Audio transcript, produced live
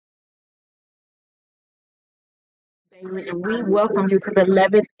Bailey, and we welcome you to the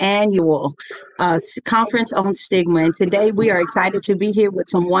 11th annual conference on stigma. And today we are excited to be here with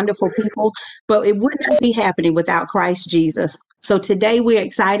some wonderful people, but it would not be happening without Christ Jesus. So today we're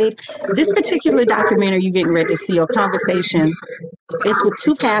excited. This particular documentary you're getting ready to see, or conversation, is with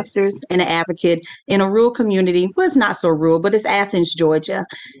two pastors and an advocate in a rural community. Well, it's not so rural, but it's Athens, Georgia.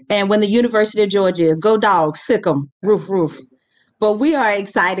 And when the University of Georgia is, go dogs, sick 'em, roof, roof. But we are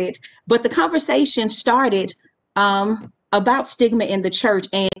excited. But the conversation started about stigma in the church,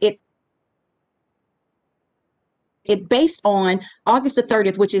 and it based on August the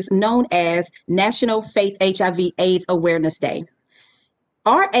 30th, which is known as National Faith HIV/AIDS Awareness Day.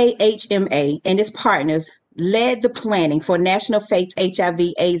 RAHMA and its partners led the planning for National Faith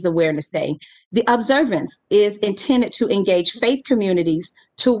HIV/AIDS Awareness Day. The observance is intended to engage faith communities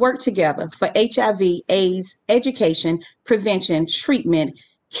to work together for HIV/AIDS education, prevention, treatment,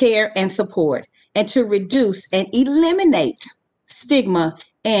 care, and support, and to reduce and eliminate stigma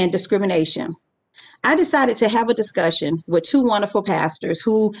and discrimination. I decided to have a discussion with two wonderful pastors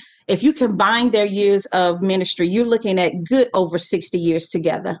who, if you combine their years of ministry, you're looking at good over 60 years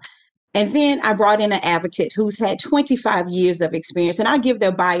together. And then I brought in an advocate who's had 25 years of experience, and I'll give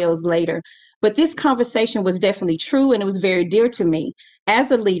their bios later. But this conversation was definitely true, and it was very dear to me. As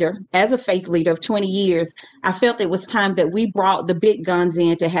a leader, as a faith leader of 20 years, I felt it was time that we brought the big guns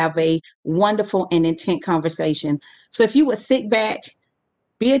in to have a wonderful and intent conversation. So if you would sit back,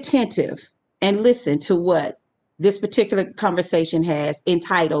 be attentive, and listen to what this particular conversation has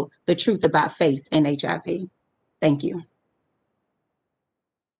entitled The Truth About Faith and HIV. Thank you.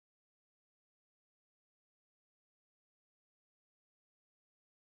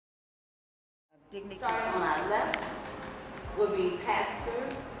 Dignity. Starting on our left would be Pastor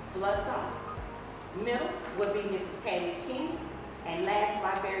Bloodsong. Middle would be Mrs. Katie King. And last,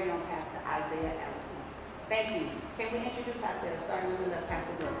 my very own Pastor Isaiah Ellison. Thank you. Can we introduce ourselves, starting with the left,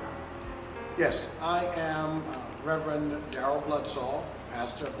 Pastor Bloodsong? Yes, I am Reverend Darrell Bloodsall,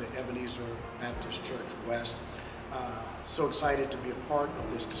 pastor of the Ebenezer Baptist Church West. So excited to be a part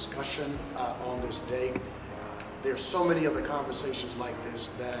of this discussion on this day. There's so many other conversations like this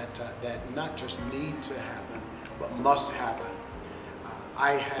that not just need to happen, but must happen.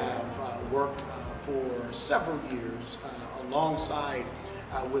 I have worked for several years alongside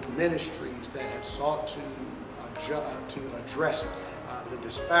with ministries that have sought to address the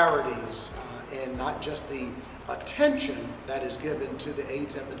disparities and not just the attention that is given to the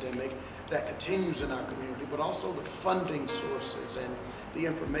AIDS epidemic that continues in our community, but also the funding sources and the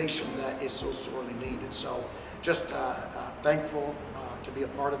information that is so sorely needed. So just thankful to be a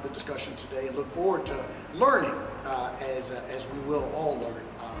part of the discussion today, and look forward to learning as we will all learn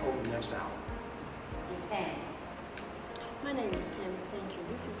over the next hour. Ms. Tammy. My name is Tammy. Thank you.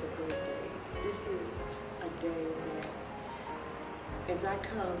 This is a great day. This is a day that, as I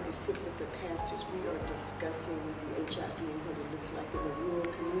come and sit with the pastors, we are discussing the HIV and what it looks like in the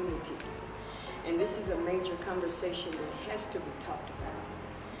rural communities. And this is a major conversation that has to be talked about.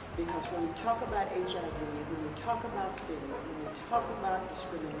 Because when we talk about HIV, when we talk about stigma, when we talk about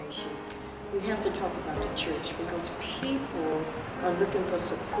discrimination, we have to talk about the church, because people are looking for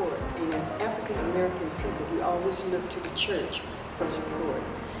support. And as African American people, we always look to the church for support.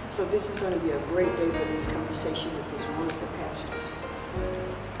 So this is going to be a great day for this conversation with these wonderful pastors.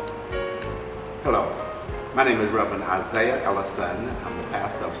 Hello, my name is Reverend Isaiah Ellison. I'm the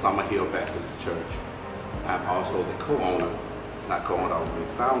pastor of Summer Hill Baptist Church. I'm also the co-owner, not co-owner, I'm the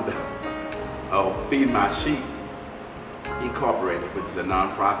founder of Feed My Sheep Incorporated, which is a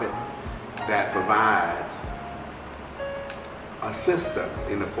nonprofit that provides assistance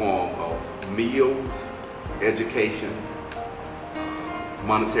in the form of meals, education,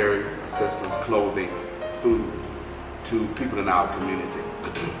 monetary assistance, clothing, food to people in our community.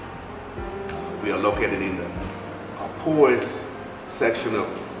 We are located in the poorest section of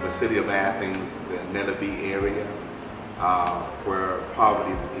the city of Athens, the Netherby area, where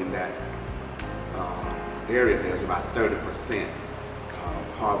poverty in that area, there's about 30%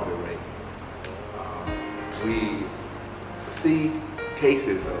 poverty rate. We see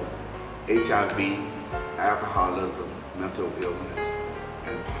cases of HIV, alcoholism, mental illness,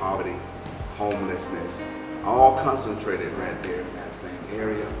 and poverty, homelessness, all concentrated right there in that same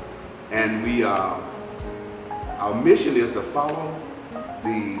area. And we our mission is to follow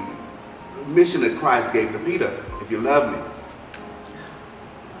the mission that Christ gave to Peter. If you love me,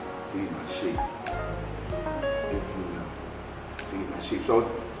 feed my sheep. If you love me, feed my sheep. So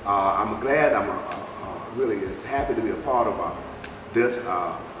I'm glad, I'm really is happy to be a part of this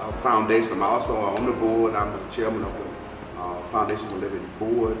foundation. I'm also on the board. I'm the chairman of the Foundation for Living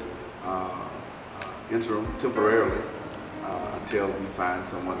Board interim, temporarily, until we find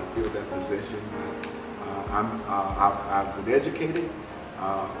someone to fill that position. I've been educated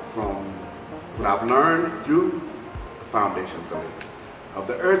from what I've learned through the Foundations of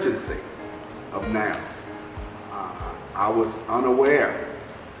the urgency of now. I was unaware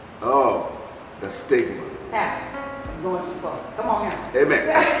of the stigma. Pastor, I'm going too far. Come on now. Amen.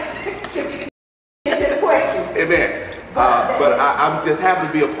 Get to the question. Amen. But I'm just happy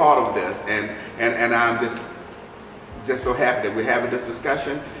to be a part of this, and I'm just so happy that we're having this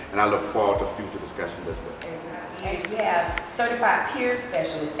discussion, and I look forward to future discussions as well. And we have certified peer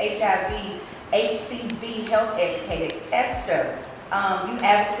specialists, HIV, HCV health educated, tester. You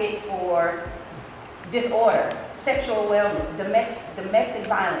advocate for disorder, sexual wellness, domestic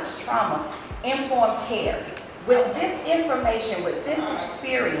violence, trauma, informed care. With this information, with this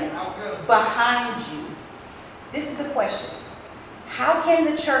experience behind you, this is the question. How can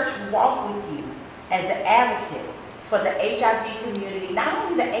the church walk with you as an advocate for the HIV community,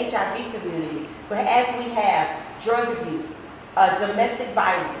 not only the HIV community, but as we have drug abuse, domestic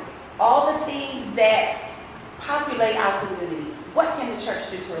violence, all the things that populate our community? What can the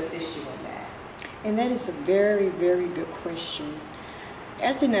church do to assist you in that? And that is a very, very good question.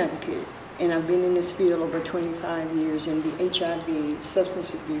 As an advocate, and I've been in this field over 25 years, and the HIV,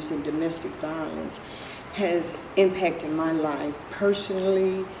 substance abuse, and domestic violence has impacted my life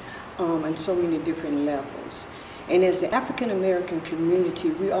personally on so many different levels. And as the African American community,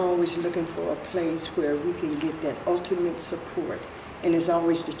 we're always looking for a place where we can get that ultimate support, and it's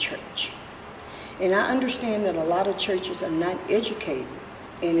always the church. And I understand that a lot of churches are not educated,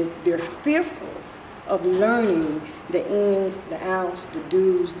 and they're fearful of learning the ins, the outs, the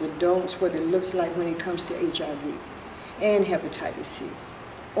do's, the don'ts, what it looks like when it comes to HIV and hepatitis C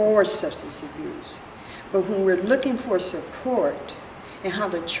or substance abuse. But when we're looking for support and how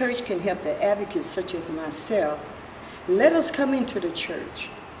the church can help the advocates such as myself, let us come into the church.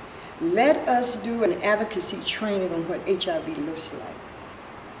 Let us do an advocacy training on what HIV looks like.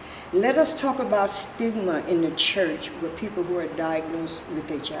 Let us talk about stigma in the church with people who are diagnosed with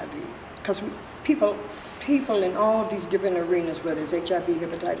HIV. Because people in all these different arenas, whether it's HIV,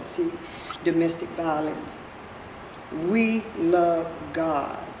 hepatitis C, domestic violence, we love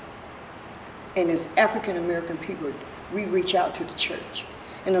God. And as African American people, we reach out to the church.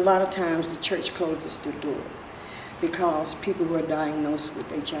 And a lot of times the church closes the door because people who are diagnosed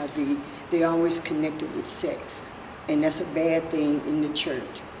with HIV, they're always connected with sex. And that's a bad thing in the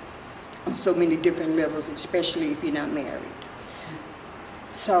church on so many different levels, especially if you're not married.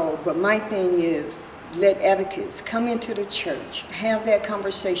 So, but my thing is, let advocates come into the church, have that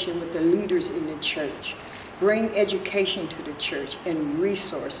conversation with the leaders in the church, bring education to the church and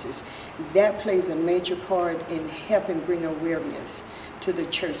resources. That plays a major part in helping bring awareness to the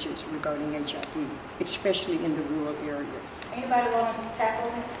churches regarding HIV, especially in the rural areas. Anybody want to tackle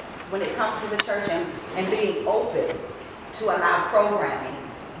it? When it comes to the church and being open to allow programming,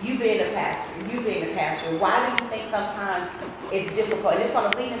 you being a pastor, why do you think sometimes it's difficult? And it's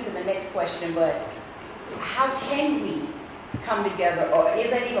going to lead into the next question, but how can we come together, or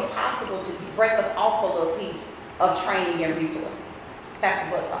is it even possible to break us off a little piece of training and resources? Pastor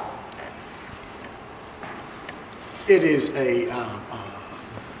Bledsoe. It is a,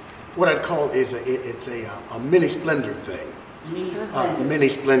 what I'd call is a mini splendored thing. Mini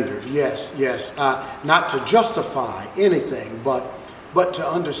splendored, yes. Not to justify anything, but to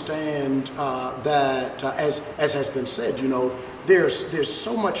understand that, as has been said, you know, there's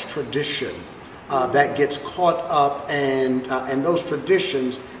so much tradition that gets caught up, and those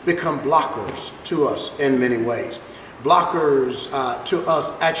traditions become blockers to us in many ways. Blockers to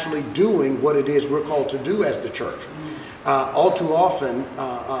us actually doing what it is we're called to do as the church. All too often,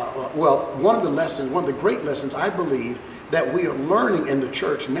 well, one of the great lessons I believe that we are learning in the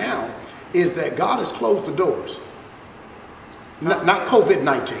church now is that God has closed the doors. Not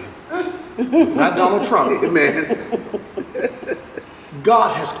COVID-19, not Donald Trump. Amen.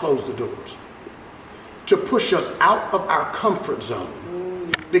 God has closed the doors to push us out of our comfort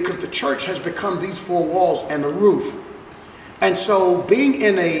zone, because the church has become these four walls and a roof. And so being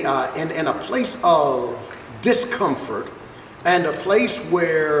in a place of discomfort and a place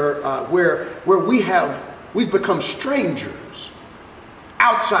where we've become strangers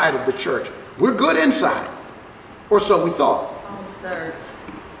outside of the church. We're good inside, or so we thought. Sir.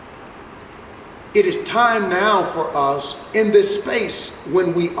 It is time now for us in this space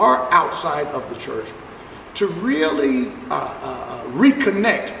when we are outside of the church to really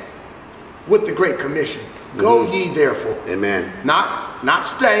reconnect with the Great Commission. Go ye therefore. Amen. Not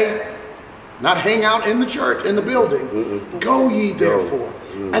stay, not hang out in the church, in the building. Go ye therefore.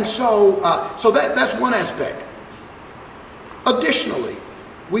 And so, that's one aspect. Additionally,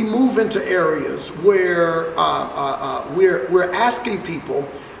 we move into areas where we're asking people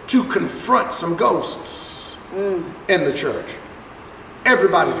to confront some ghosts in the church.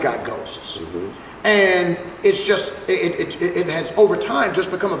 Everybody's got ghosts. And it's just, it has over time just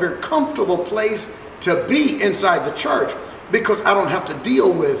become a very comfortable place to be inside the church, because I don't have to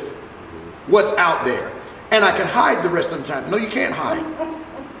deal with what's out there. And I can hide the rest of the time. No, you can't hide.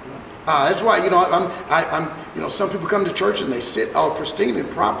 That's why, some people come to church and they sit all pristine and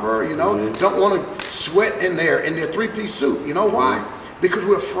proper, don't want to sweat in their three-piece suit. You know why? Because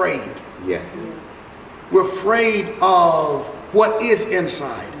we're afraid. Yes. We're afraid of what is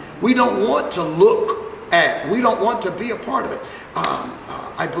inside. We don't want to look at, we don't want to be a part of it.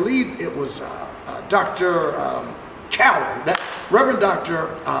 I believe it was Dr. Calvin, Reverend Dr.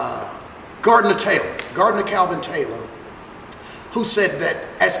 Gardner Calvin Taylor, who said that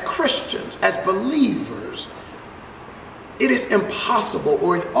as Christians, as believers, it is impossible,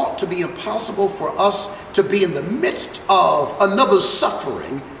 or it ought to be impossible, for us to be in the midst of another's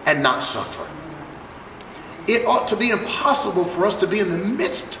suffering and not suffer. It ought to be impossible for us to be in the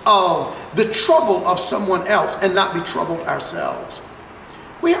midst of the trouble of someone else and not be troubled ourselves.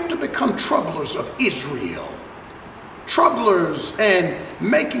 We have to become troublers of Israel. Troublers and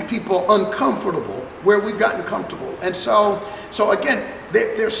making people uncomfortable where we've gotten comfortable. And so again,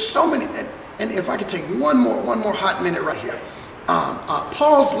 there's so many, and if I could take one more hot minute right here.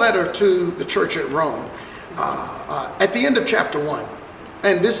 Paul's letter to the church at Rome, at the end of chapter 1,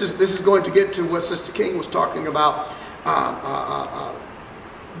 and this is going to get to what Sister King was talking about,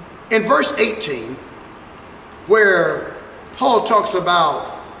 in verse 18, where Paul talks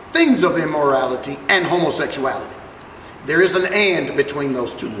about things of immorality and homosexuality. There is an and between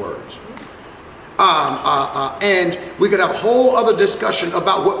those two words. And we could have a whole other discussion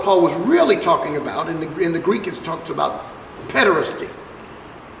about what Paul was really talking about. In the Greek, it talks about pederasty,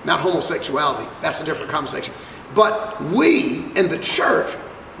 not homosexuality. That's a different conversation. But we in the church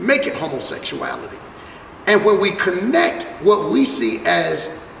make it homosexuality. And when we connect what we see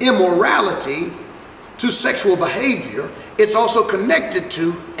as immorality to sexual behavior, it's also connected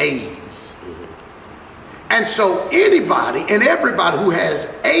to AIDS. And so anybody and everybody who has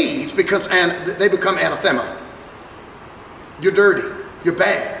AIDS they become anathema. You're dirty, you're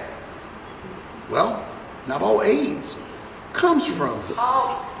bad. Well, not all AIDS comes from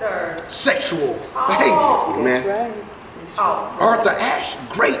sexual behavior. That's right. Arthur Ashe,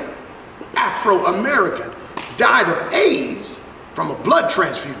 great Afro-American, died of AIDS from a blood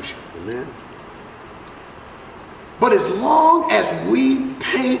transfusion. Amen. But as long as we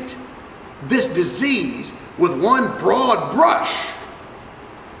paint this disease with one broad brush,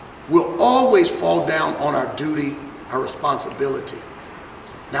 we'll always fall down on our duty, our responsibility.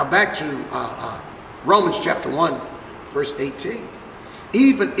 Now back to Romans chapter 1, verse 18.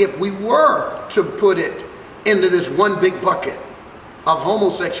 Even if we were to put it into this one big bucket of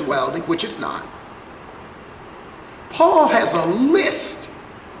homosexuality, which it's not, Paul has a list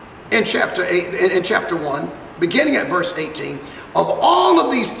in chapter 1, beginning at verse 18, of all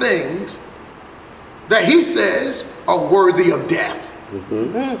of these things that he says are worthy of death.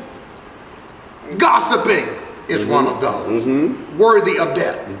 Gossiping is one of those, worthy of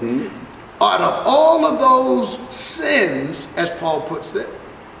death. Out of all of those sins, as Paul puts it,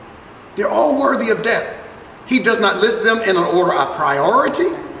 they're all worthy of death. He does not list them in an order of priority.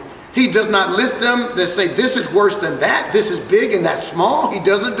 He does not list them that say this is worse than that, this is big and that's small. He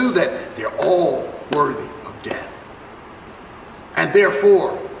doesn't do that. They're all worthy of death. And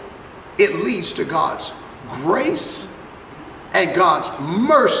therefore, it leads to God's grace and God's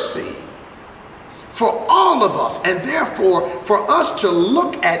mercy for all of us. And therefore, for us to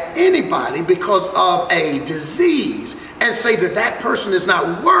look at anybody because of a disease and say that that person is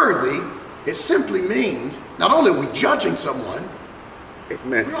not worthy, it simply means not only are we judging someone,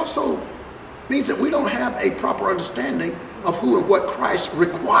 Amen. but also means that we don't have a proper understanding of who and what Christ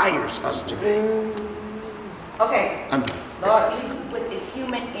requires us to be. Okay. I'm done. Lord, with the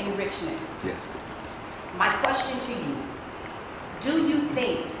human enrichment. Yes. My question to you, do you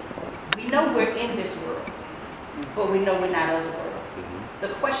think, we know we're in this world, but we know we're not of the world. The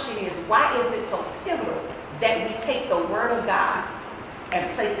question is, why is it so pivotal that we take the word of God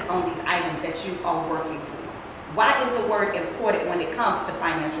and place it on these items that you are working for? Why is the word important when it comes to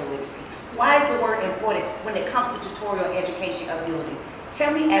financial literacy? Why is the word important when it comes to tutorial education of building?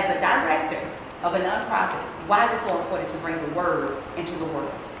 Tell me, as a director of a nonprofit, why is it so important to bring the word into the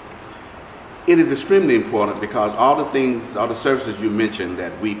world? It is extremely important because all the services you mentioned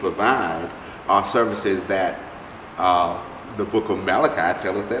that we provide are services that the book of Malachi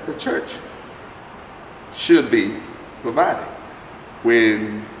tells us that the church should be providing.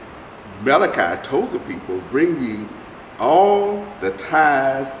 When Malachi told the people, bring ye all the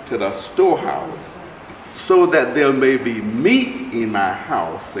tithes to the storehouse, so that there may be meat in my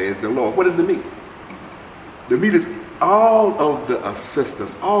house, says the Lord. What is the meat? The meat is all of the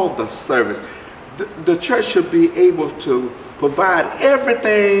assistance, all the service. The church should be able to provide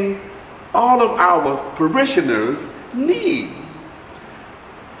everything all of our parishioners need.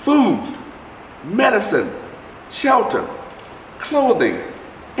 Food, medicine, shelter, clothing,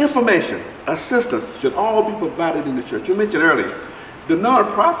 information, assistance should all be provided in the church. You mentioned earlier, the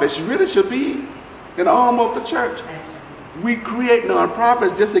nonprofits really should be an arm of the church. We create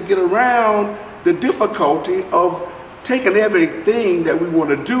nonprofits just to get around the difficulty of taking everything that we want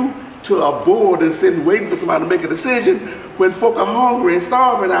to do to a board and sitting waiting for somebody to make a decision when folk are hungry and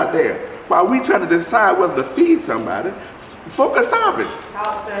starving out there. While we trying to decide whether to feed somebody, folk are starving.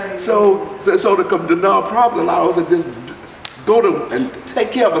 So the nonprofit allows us to just go to and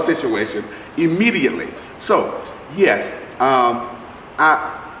take care of a situation immediately. So yes, I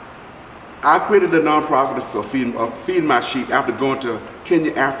created a nonprofit for feeding my sheep after going to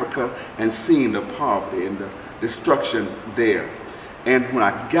Kenya, Africa, and seeing the poverty and the destruction there. And when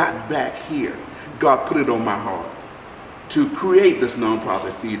I got back here, God put it on my heart to create this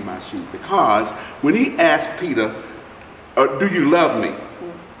nonprofit, Feed My Sheep, because when he asked Peter, do you love me?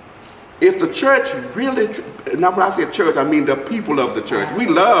 If the church really, now when I say church, I mean the people of the church. We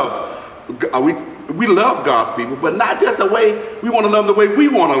love God's people, but not just the way we want to love them the way we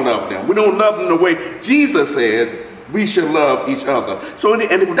want to love them. We don't love them the way Jesus says we should love each other. So,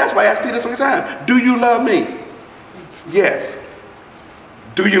 and that's why I asked Peter 3 times, do you love me? Yes.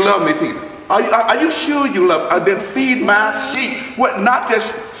 Do you love me, Peter? Are you sure you love? Then feed my sheep. What? Not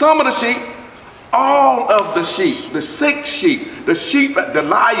just some of the sheep, all of the sheep, the sick sheep, the sheep, the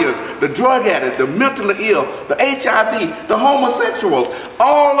liars, the drug addicts, the mentally ill, the HIV, the homosexuals,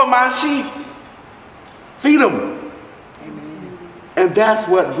 all of my sheep. Feed them. Amen. And that's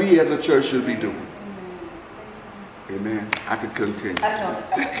what we as a church should be doing. Amen. I could continue.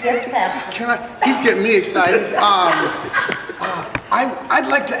 Yes, Pastor. He's getting me excited. I'd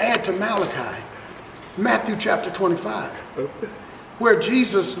like to add to Malachi, Matthew chapter 25, where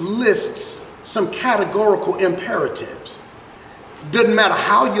Jesus lists some categorical imperatives. Doesn't matter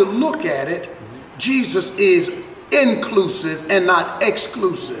how you look at it, Jesus is inclusive and not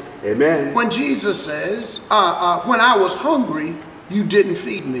exclusive. Amen. When Jesus says, when I was hungry, you didn't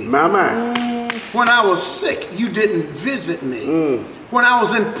feed me. Mama. When I was sick, you didn't visit me. When I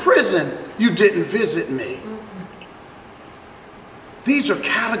was in prison, you didn't visit me. These are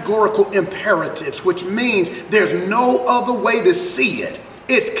categorical imperatives, which means there's no other way to see it.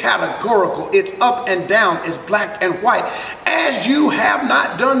 It's categorical, it's up and down, it's black and white. As you have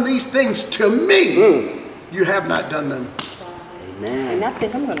not done these things to me, you have not done them. Amen. And I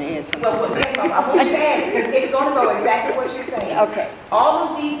think I'm going to add something. Well, I want you to add it, because it's going to go exactly what you're saying. Okay. All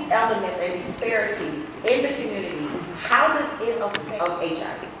of these elements and disparities in the communities, how does it affect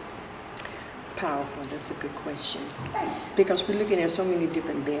HIV? Powerful. That's a good question. Because we're looking at so many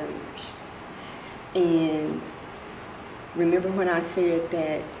different barriers. And remember when I said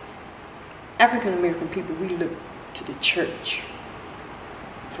that African American people, we look to the church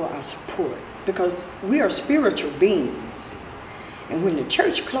for our support because we are spiritual beings. And when the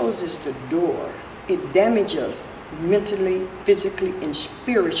church closes the door, it damages us mentally, physically, and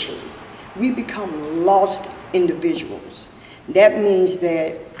spiritually. We become lost individuals. That means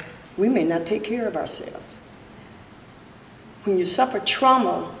that we may not take care of ourselves. When you suffer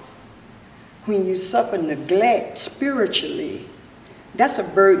trauma, when you suffer neglect spiritually, that's a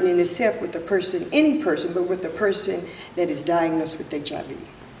burden in itself with the person, any person, but with the person that is diagnosed with HIV.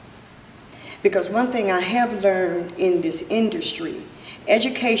 Because one thing I have learned in this industry,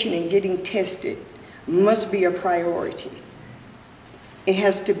 education and getting tested must be a priority. It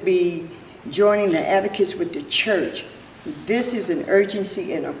has to be joining the advocates with the church. This is an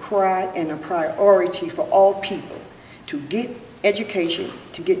urgency and a cry and a priority for all people to get education,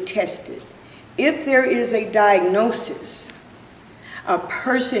 to get tested. If there is a diagnosis, a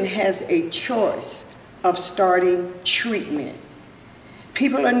person has a choice of starting treatment.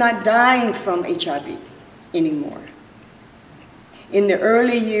 People are not dying from HIV anymore. In the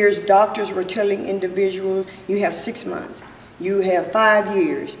early years, doctors were telling individuals, you have 6 months, you have 5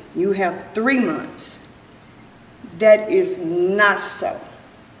 years, you have 3 months. That is not so.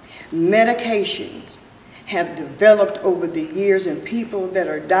 Medications have developed over the years, and people that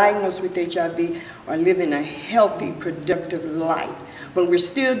are diagnosed with HIV are living a healthy, productive life. But we're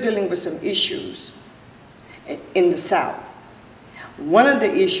still dealing with some issues in the South. One of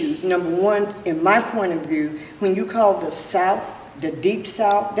the issues, number one, in my point of view, when you call the South, the Deep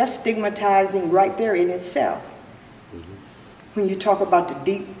South, that's stigmatizing right there in itself. When you talk about the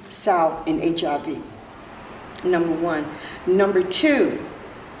Deep South in HIV, number one. Number two,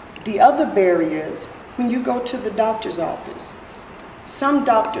 the other barriers, when you go to the doctor's office, some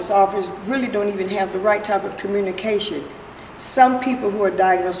doctor's offices really don't even have the right type of communication. Some people who are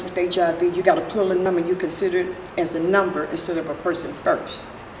diagnosed with HIV, you got to pull a number, you consider it as a number instead of a person first.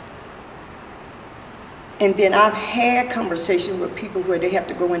 And then I've had conversations with people where they have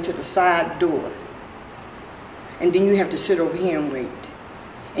to go into the side door. And then you have to sit over here and wait.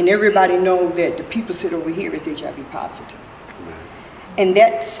 And everybody knows that the people sit over here is HIV positive. And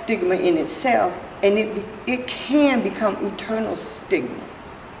that stigma in itself, and it can become eternal stigma.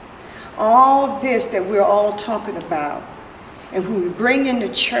 All this that we're all talking about, and when we bring in the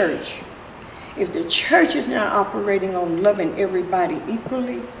church, if the church is not operating on loving everybody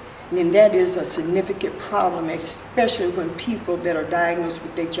equally, then that is a significant problem, especially when people that are diagnosed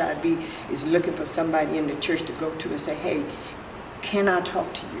with HIV is looking for somebody in the church to go to and say, hey, can I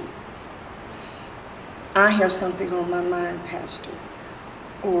talk to you? I have something on my mind, Pastor.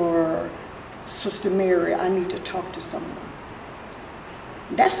 Or, Sister Mary, I need to talk to someone.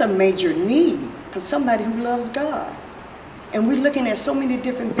 That's a major need for somebody who loves God. And we're looking at so many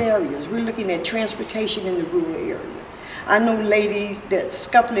different barriers. We're looking at transportation in the rural area. I know ladies that's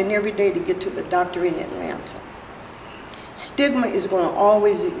scuffling every day to get to the doctor in Atlanta. Stigma is going to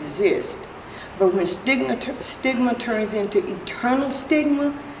always exist. But when stigma turns into eternal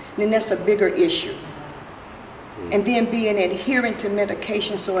stigma, then that's a bigger issue. And then being adherent to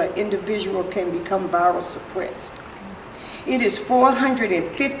medication so an individual can become viral suppressed. It is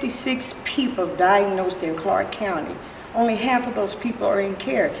 456 people diagnosed in Clark County. Only half of those people are in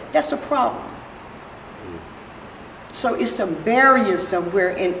care. That's a problem. So it's some barriers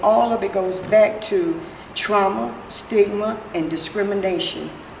somewhere, and all of it goes back to trauma, stigma, and discrimination.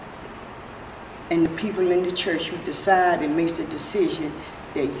 And the people in the church who decide and makes the decision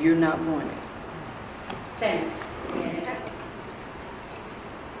that you're not wanted. Tammy.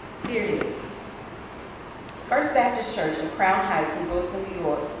 Here it is. First Baptist Church in Crown Heights in Brooklyn, New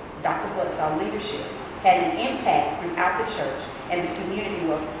York, Dr. Bloodsaw's leadership had an impact throughout the church and the community,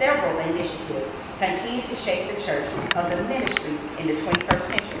 where several initiatives continue to shape the church of the ministry in the 21st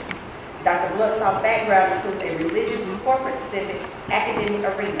century. Dr. Bloodsaw's background includes a religious, corporate, civic, academic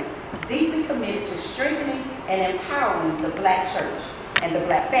arenas, deeply committed to strengthening and empowering the Black church and the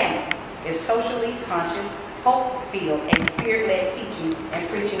Black family. Is socially conscious, hope-filled, and spirit-led teaching and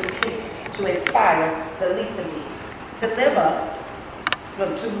preaching seeks to inspire the least of these, to live up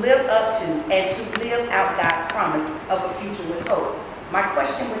to, and to live out God's promise of a future with hope. My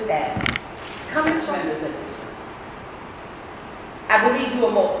question with that, coming from members of I believe you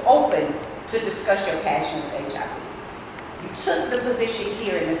are more open to discuss your passion with HIV. You took the position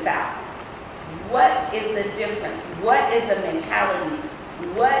here in the South. What is the difference? What is the mentality?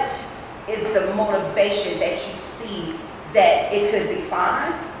 What is the motivation that you see that it could be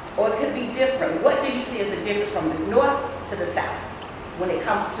fine or it could be different? What do you see as a difference from the North to the South when it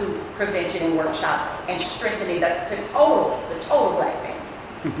comes to prevention and workshops and strengthening the total Black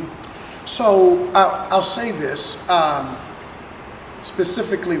family? So I'll say this,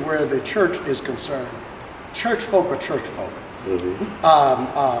 specifically where the church is concerned. Church folk are church folk.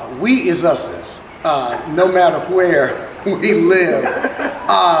 We is us, no matter where we live.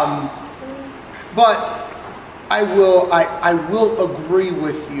 But I will agree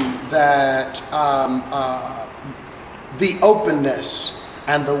with you that the openness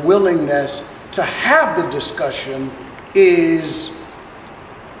and the willingness to have the discussion is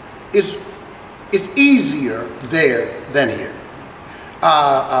easier there than here.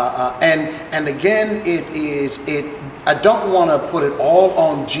 And again, I don't want to put it all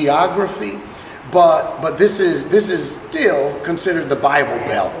on geography, but this is still considered the Bible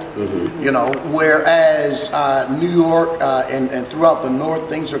Belt, you know, whereas New York and throughout the North,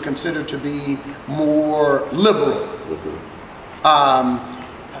 things are considered to be more liberal.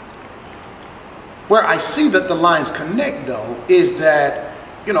 Where I see that the lines connect, though, is that,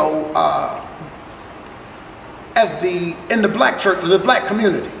 you know, in the Black church, the Black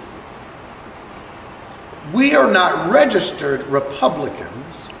community, we are not registered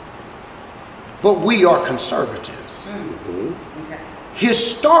Republicans, but we are conservatives. Okay.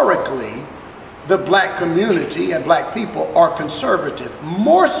 Historically, the Black community and Black people are conservative,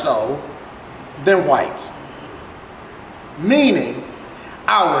 more so than whites. Meaning,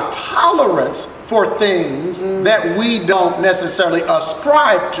 our tolerance for things that we don't necessarily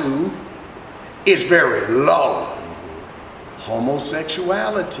ascribe to is very low.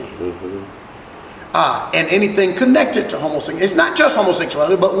 homosexuality. And anything connected to homosexuality. It's not just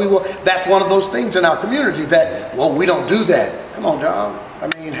homosexuality, but that's one of those things in our community that, well, we don't do that. Come on, dog. I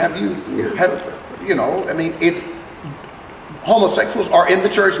mean, it's, homosexuals are in the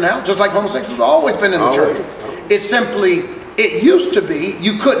church now, just like homosexuals have always been in the church. It's simply, it used to be,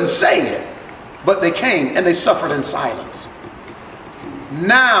 you couldn't say it, but they came and they suffered in silence.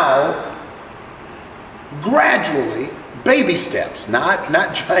 Now, gradually, baby steps, not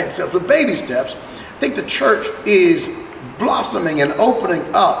giant steps, but baby steps, I think the church is blossoming and opening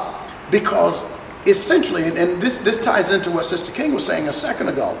up because essentially, and this ties into what Sister King was saying a second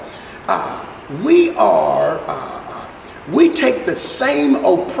ago, we take the same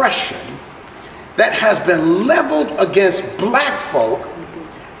oppression that has been leveled against black folk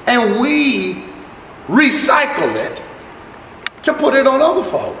and we recycle it to put it on other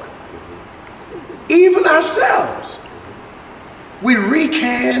folk. Even ourselves. We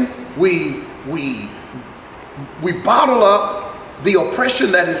recant, we bottle up the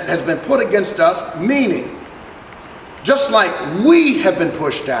oppression that has been put against us, meaning, just like we have been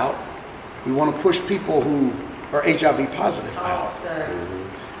pushed out, we want to push people who are HIV positive out.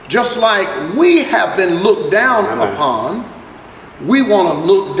 Just like we have been looked down upon, we want to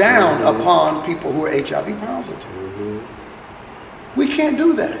look down upon people who are HIV positive. We can't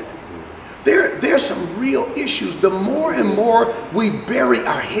do that. There's some real issues. The more and more we bury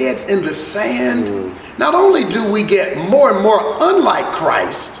our heads in the sand, not only do we get more and more unlike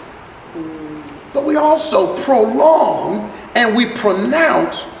Christ, but we also prolong and we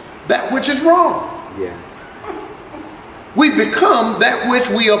pronounce that which is wrong. Yes. We become that which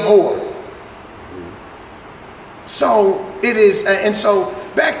we abhor. So it is, and so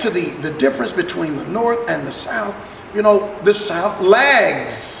back to the difference between the North and the South, you know, the South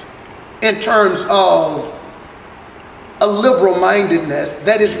lags in terms of a liberal-mindedness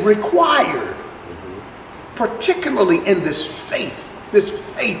that is required, particularly in this faith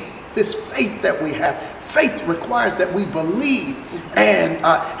that we have. Faith requires that we believe, and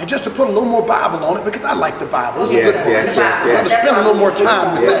just to put a little more Bible on it, because I like the Bible. It's a good book. I'm going to spend a little more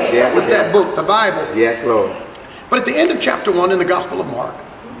time with that book, the Bible. Yes, Lord. But at the end of chapter 1 in the Gospel of Mark,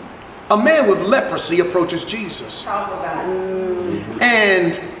 a man with leprosy approaches Jesus.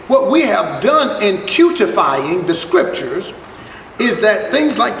 And what we have done in cutifying the scriptures is that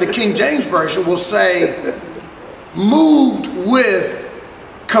things like the King James Version will say, moved with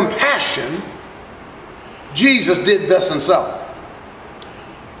compassion, Jesus did thus and so.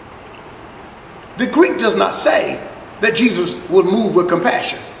 The Greek does not say that Jesus would move with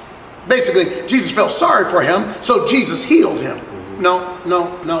compassion. Basically, Jesus felt sorry for him, so Jesus healed him. No.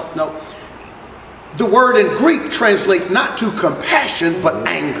 The word in Greek translates not to compassion, but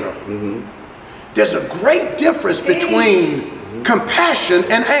anger. There's a great difference between compassion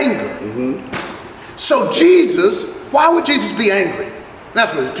and anger. So Jesus, why would Jesus be angry?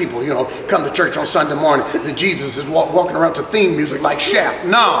 That's what people, you know, come to church on Sunday morning, that Jesus is walking around to theme music like Shaft.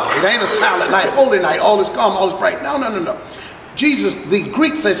 No, it ain't a silent night, holy night, all is calm, all is bright. No. Jesus, the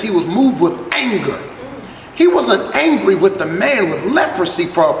Greek says he was moved with anger. He wasn't angry with the man with leprosy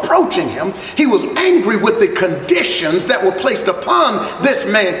for approaching him. He was angry with the conditions that were placed upon this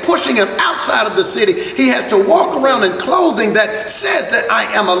man, pushing him outside of the city. He has to walk around in clothing that says that I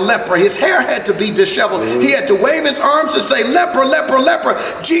am a leper. His hair had to be disheveled. He had to wave his arms and say, leper, leper, leper.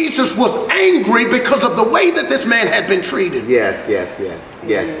 Jesus was angry because of the way that this man had been treated. Yes.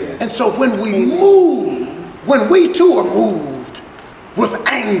 And so when we move, when we too are moved with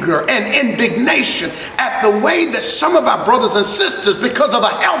anger and indignation at the way that some of our brothers and sisters, because of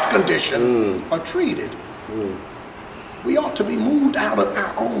a health condition, are treated, we ought to be moved out of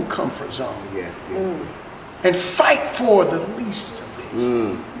our own comfort zone. And fight for the least of these.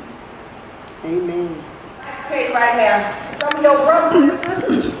 Amen. I can tell you right now, some of your brothers and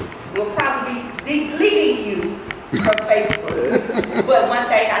sisters will probably be deleting you from Facebook. But one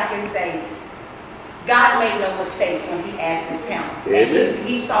thing I can say, God made no mistakes when he asked his panel. And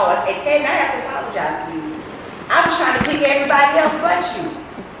he saw us. And Ted, I have to apologize to you. I was trying to pick everybody else but you.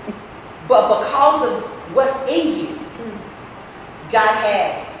 But because of what's in you, God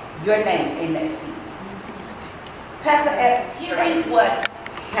had your name in that seat. Pastor, hearing what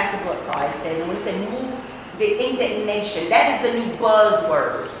Pastor Buttsall says, and when he said move the indignation, that is the new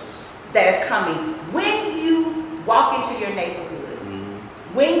buzzword that is coming. When you walk into your neighborhood,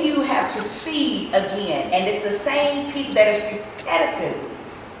 when you have to feed again, and it's the same people that is repetitive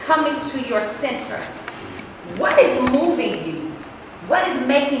coming to your center, what is moving you? What is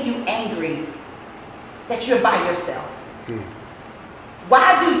making you angry that you're by yourself?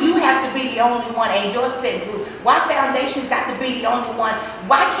 Why do you have to be the only one in your center group Why foundations got to be the only one?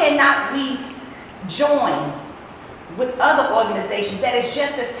 Why cannot we join with other organizations that is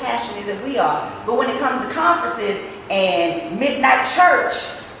just as passionate as we are? But when it comes to conferences and midnight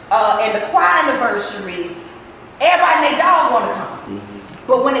church and the choir anniversaries, everybody and their dog want to come.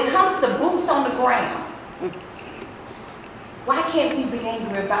 But when it comes to boots on the ground, why can't we be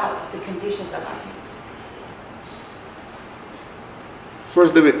angry about the conditions of our people?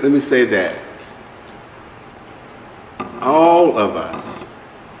 First, let me say that all of us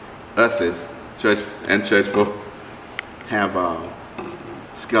as church and church folk, have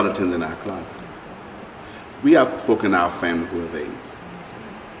skeletons in our closets. We have folk in our family who have AIDS.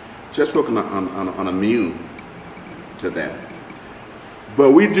 Church folk are immune to that.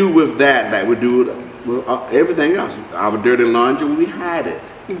 But we do with that like we do with everything else. Our dirty laundry, we hide it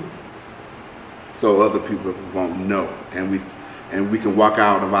so other people won't know, and we can walk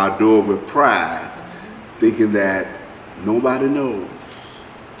out of our door with pride, thinking that nobody knows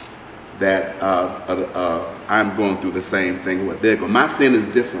that I'm going through the same thing what they're going. My sin is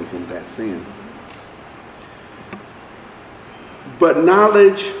different from that sin. But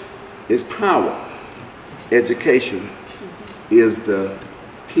knowledge is power. Education is the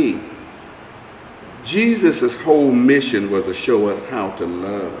key. Jesus' whole mission was to show us how to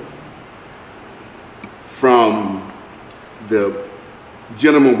love. From the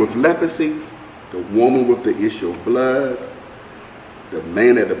gentleman with leprosy, the woman with the issue of blood, the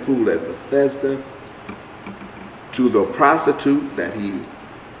man at the pool at Bethesda, to the prostitute that he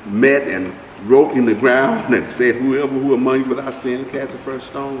met and wrote in the ground and said, who among you without sin cast the first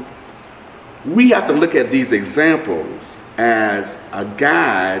stone. We have to look at these examples as a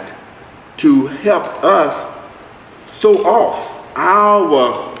guide to help us throw off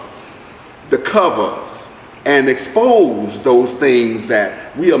the covers and expose those things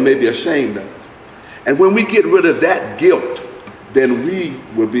that we are maybe ashamed of. And when we get rid of that guilt, then we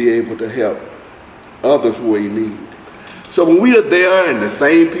will be able to help others who are in need. So when we are there and the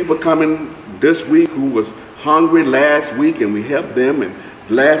same people coming this week who was hungry last week and we helped them, and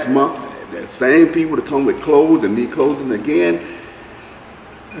last month the same people to come with clothes and need clothing again,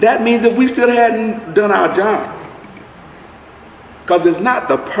 that means that we still hadn't done our job. Because it's not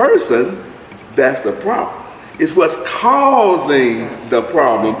the person that's the problem. It's what's causing the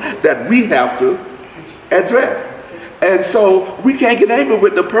problem that we have to address. And so we can't get angry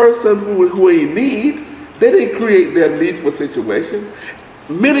with the person who in need. They didn't create their needful situation.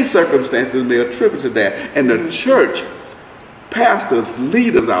 Many circumstances may attribute to that. And the church, pastors,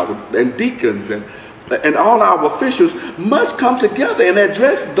 leaders, and deacons, and all our officials must come together and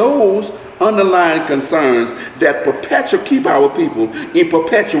address those underlying concerns that keep our people in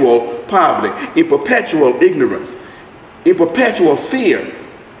perpetual poverty, in perpetual ignorance, in perpetual fear.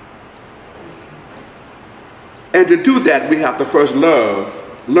 And to do that, we have to first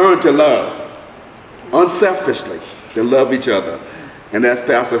learn to love unselfishly, to love each other. And as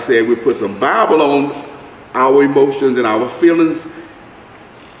Pastor said, we put some Bible on our emotions and our feelings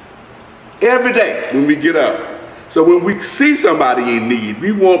every day when we get up. So when we see somebody in need,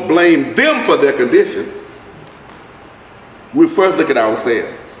 we won't blame them for their condition. We'll first look at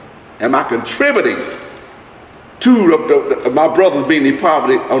ourselves. Am I contributing to my brothers being in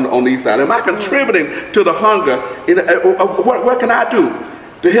poverty on the east side? Am I contributing to the hunger? What can I do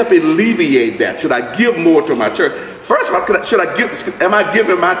to help alleviate that? Should I give more to my church? First of all, am I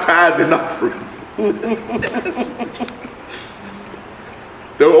giving my tithes and offerings?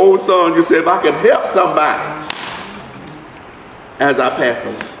 The old song just said, if I can help somebody as I pass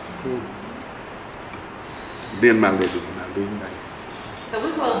away, then my living will not be in vain. So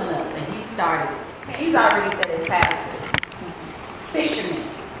we're closing up, and he's already said his pastor, fishermen.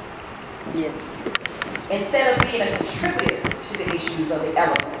 Yes. Instead of being a contributor to the issues or the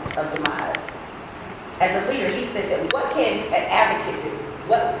elements of demise, as a leader, he said that what can an advocate do?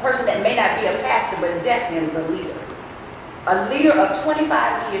 What person that may not be a pastor, but definitely is a leader? A leader of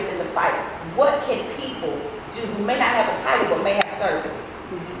 25 years in the fight, what can people do who may not have a title but may have service?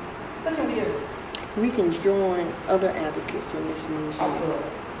 What can we do? We can join other advocates in this movement. Oh,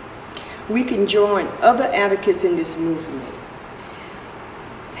 We can join other advocates in this movement.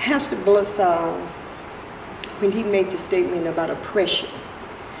 Pastor Blussall, when he made the statement about oppression,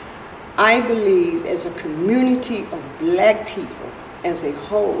 I believe as a community of black people as a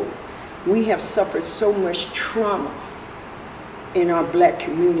whole, we have suffered so much trauma in our black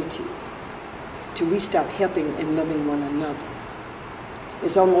community till we stop helping and loving one another.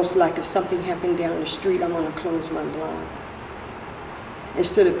 It's almost like if something happened down the street, I'm gonna close my blind.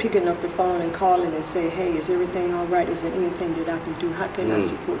 Instead of picking up the phone and calling and say, hey, is everything all right? Is there anything that I can do? How can I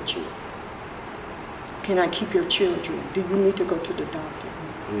support you? Can I keep your children? Do you need to go to the doctor?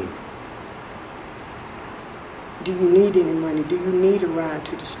 Do you need any money? Do you need a ride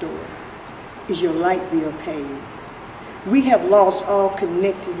to the store? Is your light bill paid? We have lost all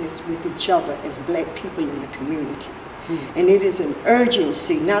connectedness with each other as black people in the community. And it is an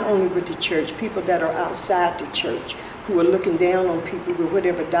urgency, not only with the church, people that are outside the church who are looking down on people with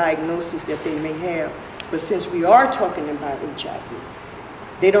whatever diagnosis that they may have. But since we are talking about HIV,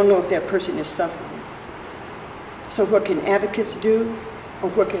 they don't know if that person is suffering. So what can advocates do? Or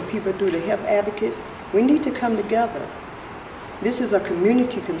what can people do to help advocates? We need to come together. This is a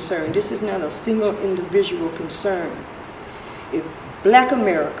community concern. This is not a single individual concern. If Black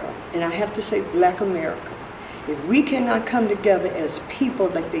America, and I have to say Black America, if we cannot come together as people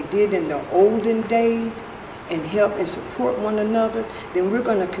like they did in the olden days and help and support one another, then we're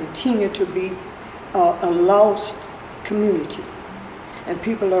going to continue to be a lost community. And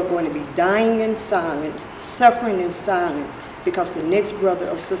people are going to be dying in silence, suffering in silence, because the next brother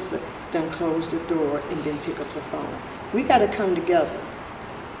or sister done close the door and then pick up the phone. We got to come together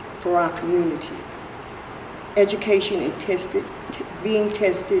for our community. Education and being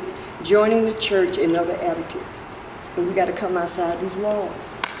tested, joining the church and other advocates. And we got to come outside these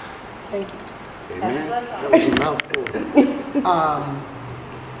walls. Thank you. Amen. That was a mouthful.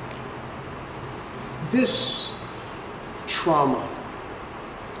 This trauma,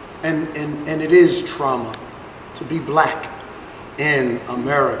 and it is trauma, to be black in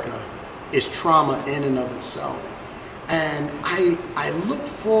America is trauma in and of itself. And I look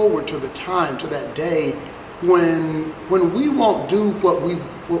forward to the time, to that day when we won't do what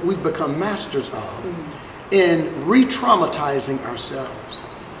we've become masters of in re-traumatizing ourselves,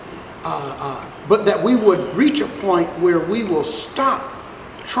 but that we would reach a point where we will stop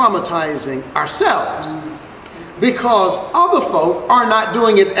traumatizing ourselves because other folk are not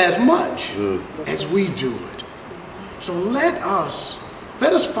doing it as much as we do it. So let us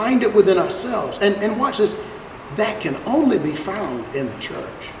find it within ourselves, and watch this. That can only be found in the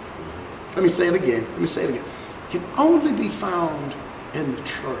church. Let me say it again. Can only be found in the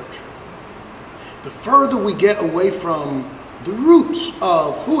church. The further we get away from the roots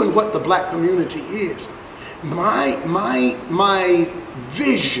of who and what the black community is, my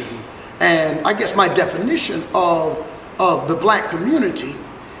vision, and I guess my definition of the black community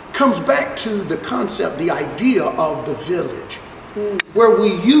comes back to the concept, the idea of the village, where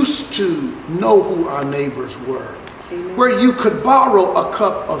we used to know who our neighbors were, where you could borrow a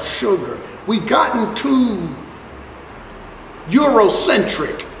cup of sugar. We've gotten too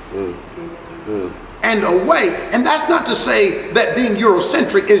Eurocentric and away. And that's not to say that being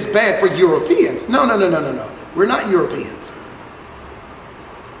Eurocentric is bad for Europeans. No. We're not Europeans.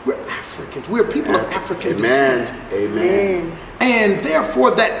 We're Africans. We're people of African descent. Amen. And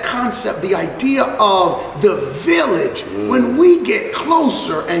therefore that concept, the idea of the village, when we get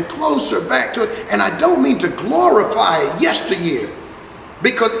closer and closer back to it, and I don't mean to glorify yesteryear,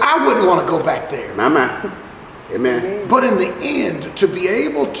 because I wouldn't want to go back there. Mama. Amen. But in the end, to be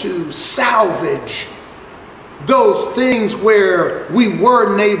able to salvage those things where we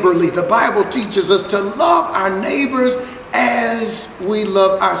were neighborly. The Bible teaches us to love our neighbors as we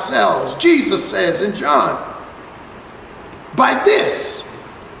love ourselves. Jesus says in John, by this,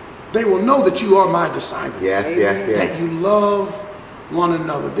 they will know that you are my disciples. Yes. That you love one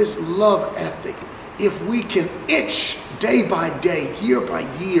another. This love ethic. If we can inch day by day, year by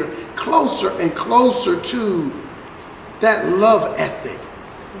year, closer and closer to that love ethic,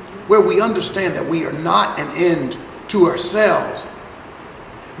 where we understand that we are not an end to ourselves,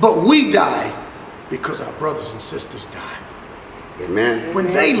 but we die because our brothers and sisters die. Amen.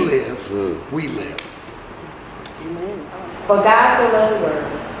 When they live, we live. Amen. For God so loved the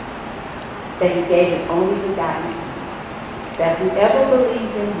world that he gave his only begotten Son, that whoever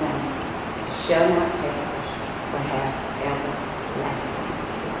believes in him shall not perish, but have everlasting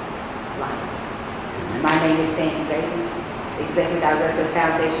life. My name is Sandy Baker, Executive Director of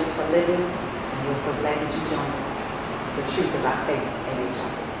Foundations for Living, and we're so glad that you joined us. The truth about faith and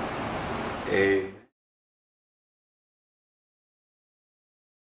HIV. Amen.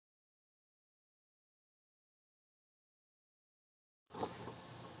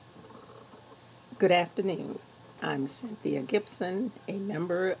 Good afternoon. I'm Cynthia Gibson, a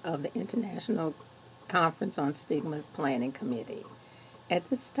member of the International Conference on Stigma Planning Committee. At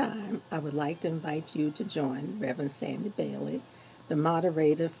this time, I would like to invite you to join Reverend Sandy Bailey, the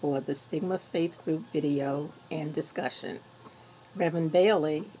moderator for the Stigma Faith Group video and discussion. Reverend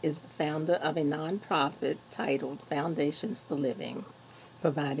Bailey is the founder of a nonprofit titled Foundations for Living,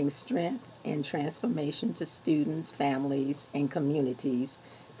 providing strength and transformation to students, families, and communities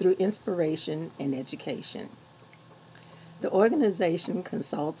through inspiration and education. The organization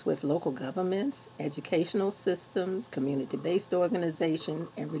consults with local governments, educational systems, community-based organizations,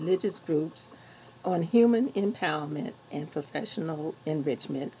 and religious groups on human empowerment and professional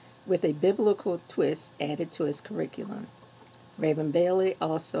enrichment with a biblical twist added to its curriculum. Raven Bailey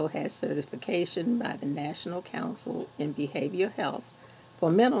also has certification by the National Council in Behavioral Health for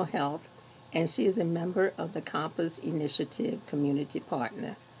mental health, and she is a member of the Compass Initiative Community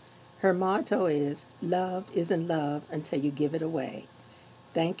Partner. Her motto is, "Love isn't love until you give it away."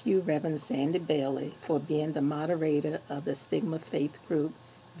 Thank you, Reverend Sandy Bailey, for being the moderator of the Stigma Faith Group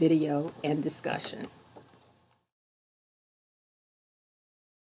video and discussion.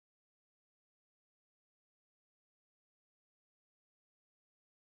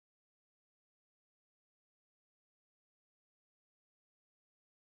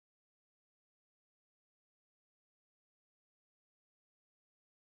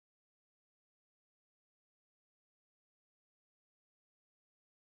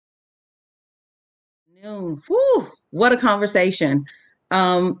 Noon. Whew, what a conversation.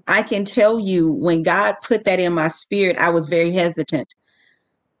 I can tell you when God put that in my spirit, I was very hesitant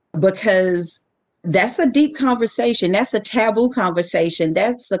because that's a deep conversation. That's a taboo conversation.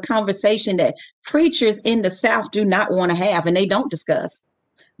 That's a conversation that preachers in the South do not want to have and they don't discuss.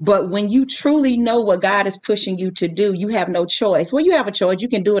 But when you truly know what God is pushing you to do, you have no choice. Well, you have a choice. You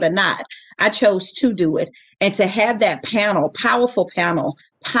can do it or not. I chose to do it. And to have that panel, powerful panel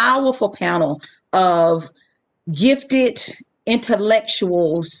of gifted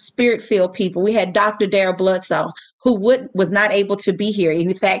intellectuals, spirit-filled people. We had Dr. Darrell Bloodsaw, who was not able to be here.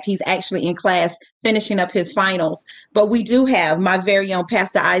 In fact, he's actually in class finishing up his finals. But we do have my very own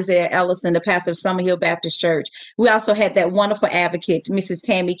Pastor Isaiah Ellison, the pastor of Summerhill Baptist Church. We also had that wonderful advocate, Mrs.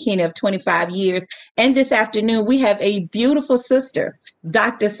 Tammy Kinney, of 25 years. And this afternoon, we have a beautiful sister,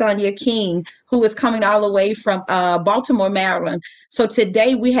 Dr. Sonia King, who is coming all the way from Baltimore, Maryland. So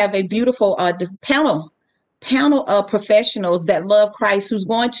today we have a beautiful panel of professionals that love Christ who's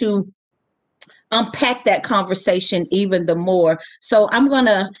going to unpack that conversation even the more. So I'm going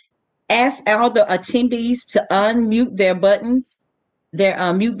to ask all the attendees to unmute their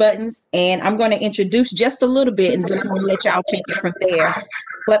mute buttons, and I'm going to introduce just a little bit, and then I'm going to let y'all take it from there.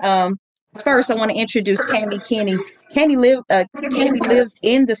 But first, I want to introduce Tammy Kinney. Tammy lives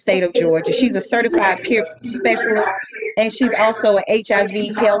in the state of Georgia. She's a certified peer specialist, and she's also an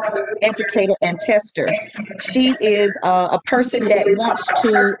HIV health educator and tester. She is a person that wants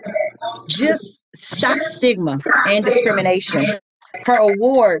to just stop stigma and discrimination. Her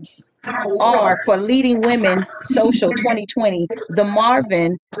awards are for Leading Women Social 2020, the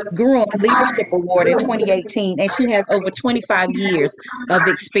Marvin Groom Leadership Award in 2018, and she has over 25 years of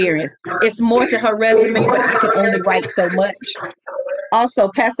experience. It's more to her resume, but I can only write so much.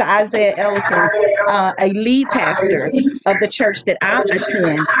 Also, Pastor Isaiah Ellison, a lead pastor of the church that I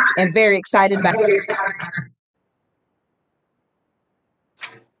attend, and very excited about.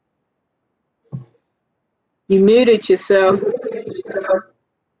 You muted yourself.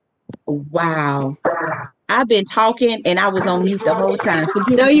 Wow. I've been talking and I was on mute the whole time.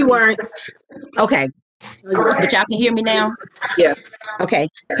 No, you weren't. Okay. But y'all can hear me now? Yeah. Okay.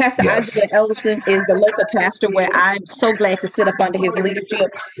 Pastor Isaiah Ellison is the local pastor where I'm so glad to sit up under his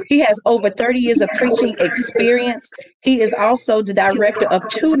leadership. He has over 30 years of preaching experience. He is also the director of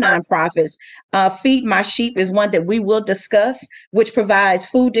two nonprofits. Feed My Sheep is one that we will discuss, which provides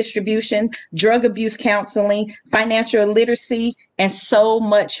food distribution, drug abuse counseling, financial literacy, and so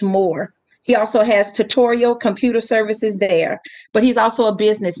much more. He also has tutorial computer services there, but he's also a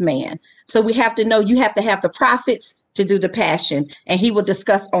businessman. So we have to know you have to have the profits to do the passion, and he will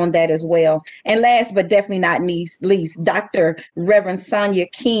discuss on that as well. And last but definitely not least, Dr. Reverend Sonia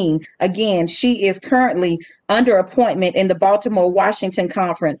King. Again, she is currently under appointment in the Baltimore Washington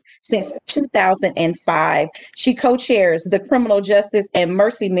Conference since 2005. She co-chairs the Criminal Justice and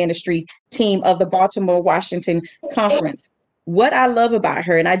Mercy Ministry team of the Baltimore Washington Conference. What I love about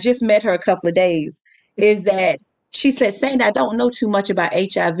her, and I just met her a couple of days, is that she said, "Saint, I don't know too much about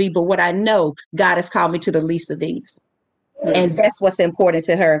HIV, but what I know, God has called me to the least of these." And that's what's important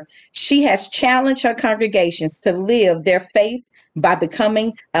to her. She has challenged her congregations to live their faith by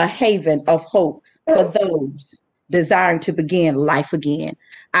becoming a haven of hope for those desiring to begin life again.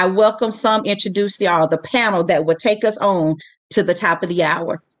 I welcome introduce y'all the panel that will take us on to the top of the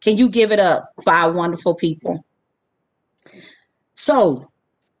hour. Can you give it up for our wonderful people? So,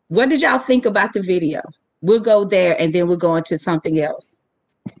 what did y'all think about the video? We'll go there and then we'll go into something else.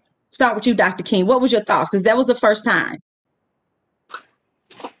 Start with you, Dr. King. What was your thoughts? Because that was the first time.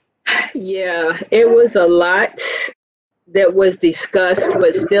 Yeah, it was a lot. that was discussed,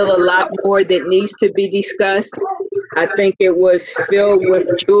 but still a lot more that needs to be discussed. I think it was filled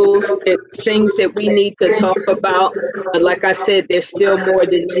with jewels, that things that we need to talk about. But like I said, there's still more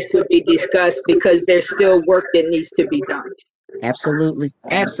that needs to be discussed because there's still work that needs to be done. Absolutely.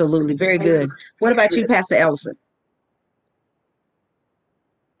 Absolutely. Very good. What about you, Pastor Ellison?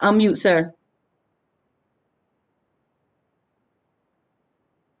 Unmute, sir.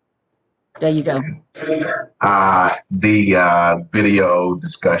 There you go. The video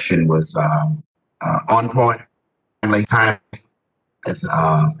discussion was on point, timely time. As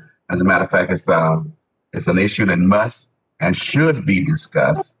a matter of fact, it's an issue that must and should be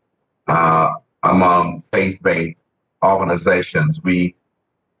discussed among faith-based organizations. We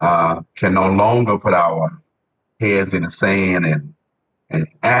can no longer put our heads in the sand and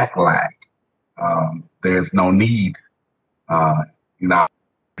act like there's no need in our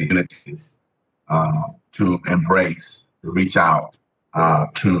communities to embrace, to reach out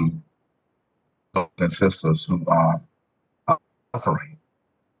to brothers and sisters who are suffering.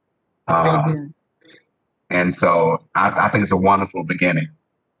 And so I think it's a wonderful beginning.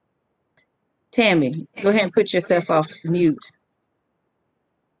 Tammy, go ahead and put yourself off mute.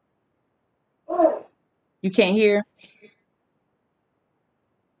 You can't hear?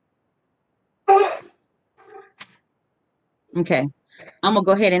 Okay. I'm going to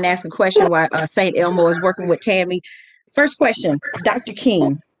go ahead and ask a question while St. Elmo is working with Tammy. First question, Dr.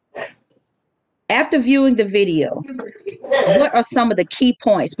 King. After viewing the video, what are some of the key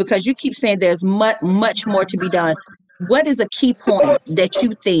points? Because you keep saying there's much more to be done. What is a key point that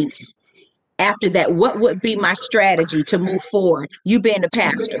you think after that? What would be my strategy to move forward? You being the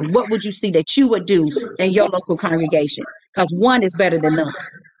pastor, what would you see that you would do in your local congregation? Because one is better than none.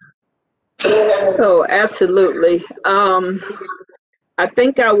 Oh, absolutely. I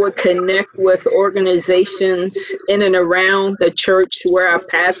think I would connect with organizations in and around the church where I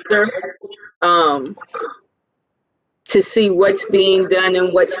pastor, to see what's being done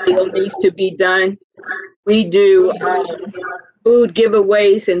and what still needs to be done. We do food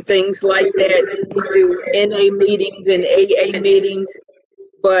giveaways and things like that. We do NA meetings and AA meetings,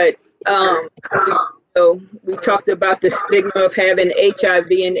 but so we talked about the stigma of having HIV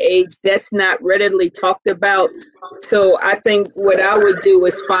and AIDS. That's not readily talked about. So I think what I would do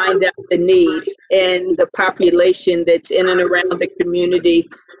is find out the need and the population that's in and around the community,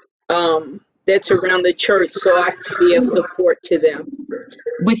 that's around the church, so I can be of support to them.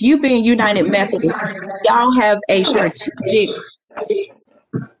 With you being United Methodist, y'all have a strategic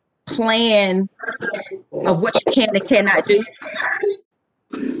plan of what you can and cannot do?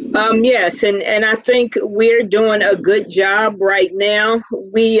 Yes, and I think we're doing a good job right now.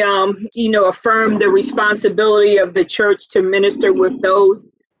 We, affirm the responsibility of the church to minister with those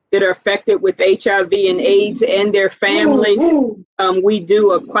that are affected with HIV and AIDS and their families. We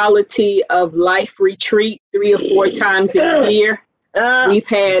do a quality of life retreat 3 or 4 times a year. We've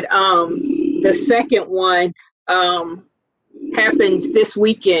had the second one happens this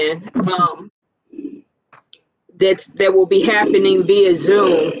weekend. That will be happening via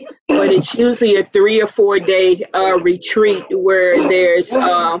Zoom, but it's usually a 3 or 4 day retreat where there's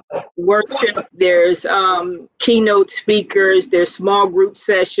worship, there's keynote speakers, there's small group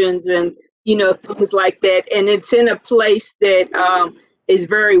sessions, and things like that. And it's in a place that is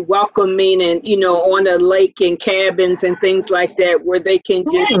very welcoming, and on a lake and cabins and things like that, where they can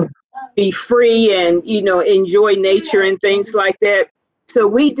just be free and enjoy nature and things like that. So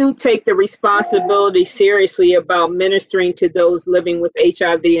we do take the responsibility seriously about ministering to those living with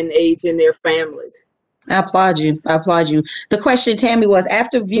HIV and AIDS and their families. I applaud you. I applaud you. The question, Tammy, was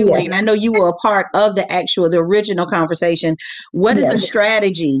after viewing, and I know you were a part of the original conversation, what is a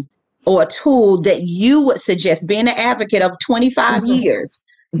strategy or a tool that you would suggest, being an advocate of 25 years,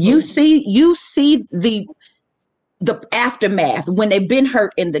 you see the aftermath when they've been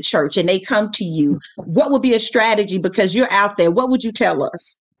hurt in the church and they come to you? What would be a strategy, because you're out there? What would you tell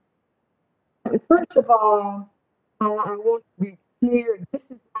us? First of all, I want to be clear,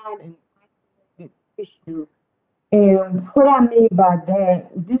 this is not an isolated issue. And what I mean by that,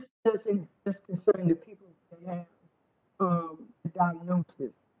 this doesn't just concern the people that have the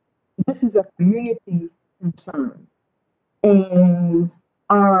diagnosis. This is a community concern. And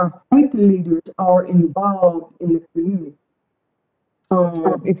our faith leaders are involved in the community,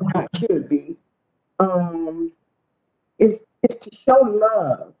 if not should be. It's to show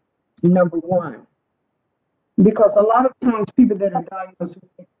love, number one, because a lot of times people that are diagnosed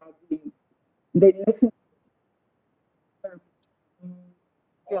with HIV, they listen to therapy,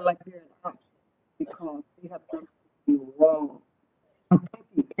 feel like they're an option because they have done something wrong. I think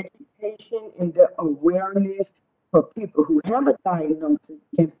the education and the awareness for people who have a diagnosis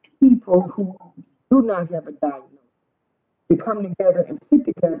and people who do not have a diagnosis to come together and sit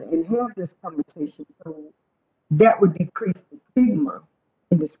together and have this conversation. So that would decrease the stigma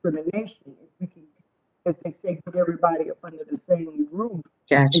and discrimination if we can, as they say, put everybody up under the same roof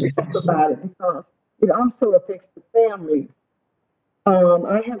Gotcha. and talk about it, because it also affects the family.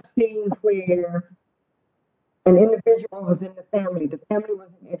 I have seen where an individual was in the family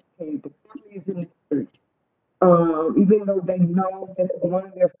wasn't educated, the family is in the church. Even though they know that one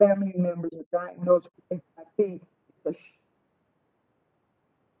of their family members is diagnosed with HIV, it's a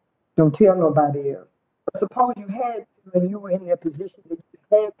don't tell nobody else. But suppose you had to, and you were in that position that you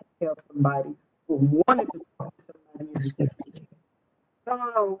had to tell somebody or wanted to talk to somebody,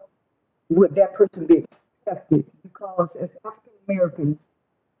 how would that person be accepted? Because as African Americans,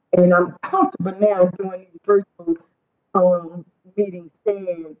 and I'm comfortable now doing these virtual meetings,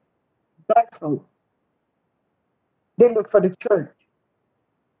 saying Black folks, they look for the church.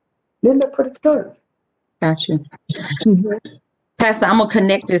 They look for the church. Gotcha. Mm-hmm. Pastor, I'm going to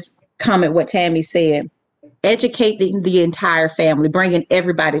connect this comment, what Tammy said. Educating the entire family, bringing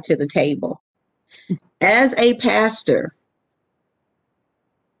everybody to the table. As a pastor,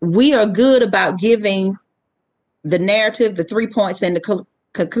 we are good about giving the narrative, the 3 points, and the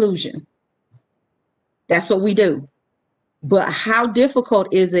conclusion. That's what we do. But how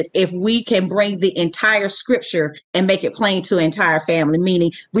difficult is it if we can bring the entire scripture and make it plain to the entire family,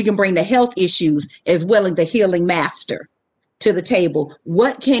 meaning we can bring the health issues as well as the healing master to the table?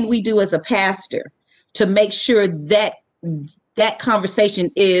 What can we do as a pastor to make sure that that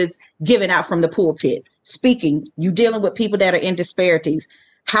conversation is given out from the pulpit? Speaking, you dealing with people that are in disparities.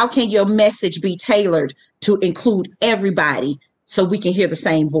 How can your message be tailored to include everybody so we can hear the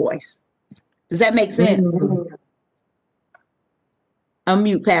same voice? Does that make sense? Mm-hmm.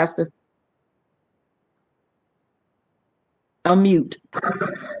 Unmute, Pastor. Unmute.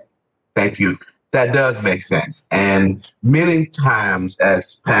 Thank you. That does make sense. And many times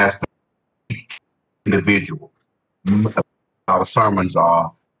as pastors, individuals, our sermons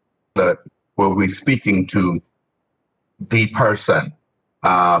are where we're speaking to the person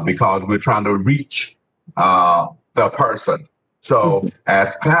because we're trying to reach the person. So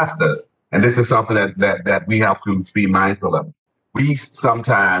as pastors, and this is something that we have to be mindful of, we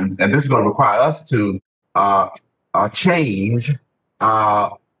sometimes, and this is going to require us to change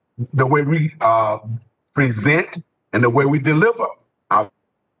the way we present and the way we deliver our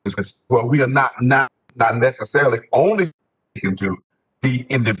business. Well, we are not necessarily only speaking to the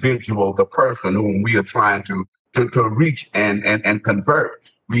individual, the person whom we are trying to reach and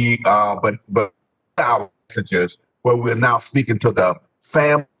convert. But our messages where we're now speaking to the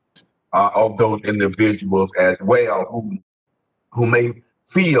families of those individuals as well, who may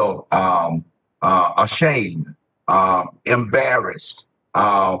feel ashamed, embarrassed,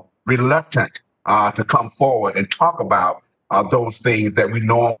 reluctant to come forward and talk about those things that we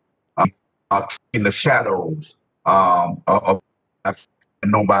know in the shadows of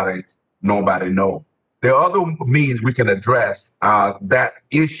nobody know. There are other means we can address that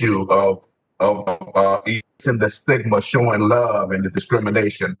issue of in the stigma, showing love and the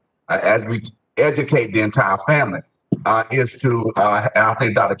discrimination as we educate the entire family. Is to, and I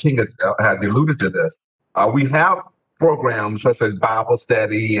think Dr. King has alluded to this. We have programs such as Bible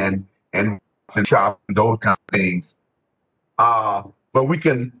study and shop and those kind of things. But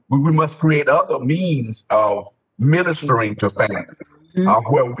we must create other means of ministering to families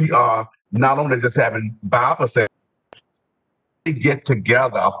where we are not only just having Bible study, we get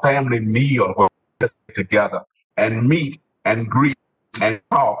together, a family meal where we get together and meet and greet and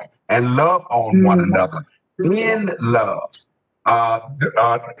talk and love on one another. In love,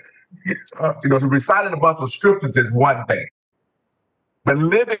 reciting a bunch of scriptures is one thing, but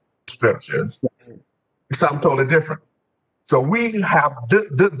living scriptures is something totally different. So we have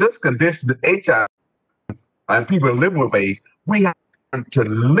this condition, the HIV, and people living with AIDS. We have to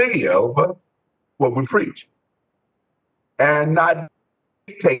live what we preach, and not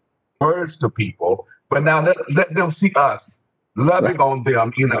take words to people, but now let them see us loving on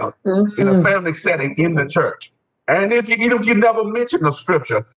them, in a family setting in the church. And if you never mention the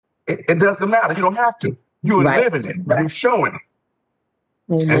scripture, it doesn't matter. You don't have to. You're living it. You're showing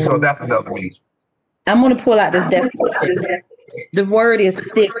it. And so that's another reason. I'm going to pull out this definition. The word is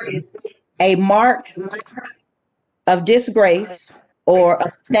stigma, a mark of disgrace or a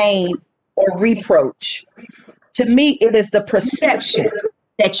stain or reproach. To me, it is the perception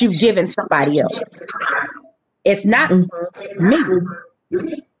that you've given somebody else. It's not me,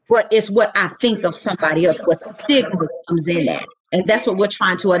 but it's what I think of somebody else, what stigma comes in that. And that's what we're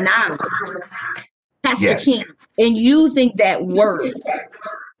trying to annihilate. Pastor King, in using that word.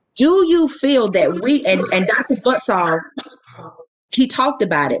 Do you feel that we, and Dr. Buttsall, he talked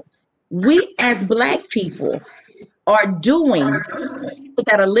about it, we as Black people are doing people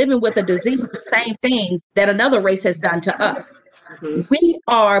that are living with a disease the same thing that another race has done to us. We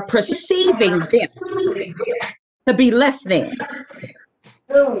are perceiving them to be less than.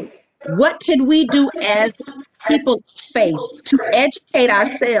 What can we do as people of faith to educate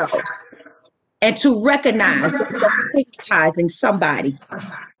ourselves and to recognize that we are stigmatizing somebody?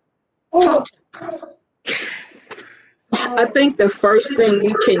 Talk to I think the first thing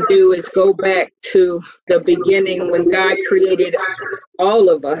we can do is go back to the beginning when God created all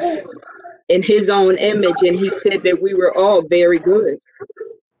of us in his own image, and he said that we were all very good.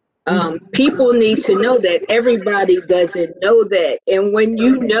 People need to know that. Everybody doesn't know that. And when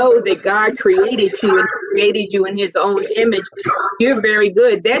you know that God created you and created you in his own image, you're very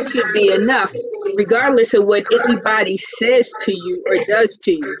good. That should be enough, regardless of what anybody says to you or does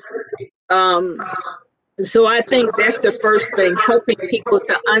to you. So I think that's the first thing, helping people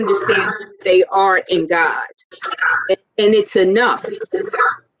to understand who they are in God. And it's enough.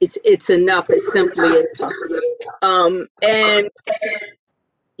 It's enough. It's simply enough. And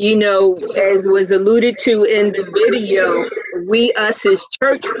you know, as was alluded to in the video, us as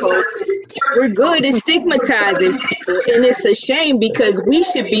church folk, we're good at stigmatizing people. And it's a shame, because we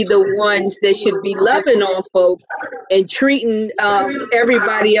should be the ones that should be loving on folk and treating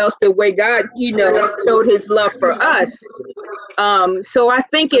everybody else the way God, you know, showed his love for us. So I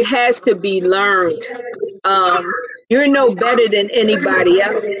think it has to be learned. You're no better than anybody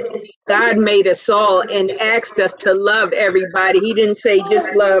else. God made us all and asked us to love everybody. He didn't say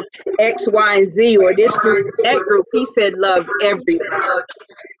just love X, Y, and Z or this group, that group. He said love everybody.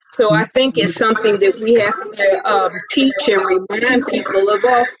 So I think it's something that we have to teach and remind people of.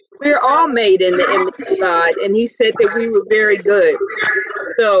 All we're all made in the image of God, and he said that we were very good.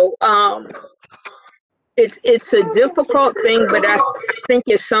 So it's a difficult thing, but I think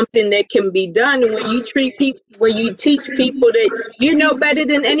it's something that can be done when you treat people, when you teach people that you know better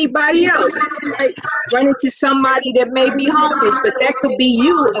than anybody else. Like, run into somebody that may be homeless, but that could be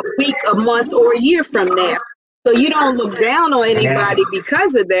you a week, a month, or a year from now. So you don't look down on anybody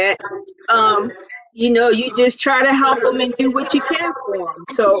because of that. You know, you just try to help them and do what you can for them.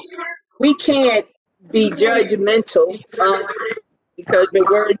 So we can't be judgmental. Because the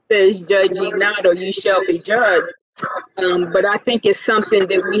word says, judge ye not, or you shall be judged. But I think it's something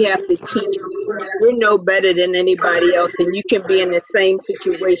that we have to teach. We're no better than anybody else, and you can be in the same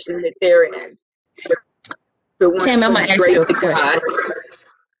situation that they're in. Tammy, I'm going to ask you a question.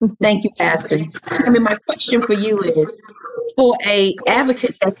 Thank you, Pastor. Tammy, my question for you is, for a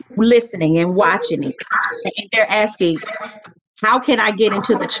advocate that's listening and watching it, and they're asking, how can I get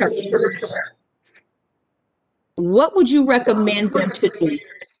into the church? What would you recommend them to do?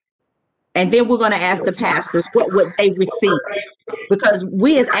 And then we're going to ask the pastors, what would they receive? Because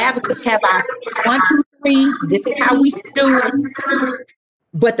we as advocates have our 1, 2, 3, this is how we should do it.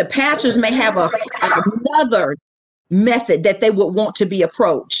 But the pastors may have another method that they would want to be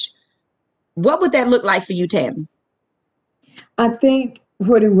approached. What would that look like for you, Tammy? I think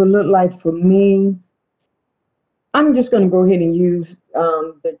what it would look like for me, I'm just going to go ahead and use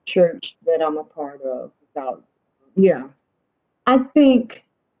the church that I'm a part of. I think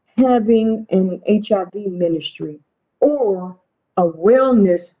having an HIV ministry or a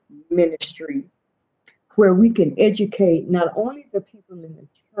wellness ministry where we can educate not only the people in the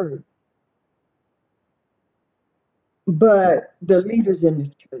church, but the leaders in the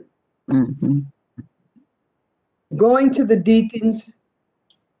church. Mm-hmm. Going to the deacons,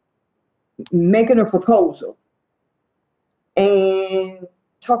 making a proposal, and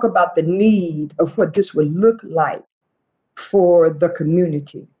talk about the need of what this would look like for the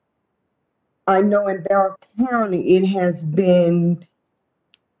community. I know in Barrow County, it has been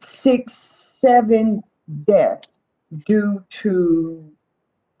 6, 7 deaths due to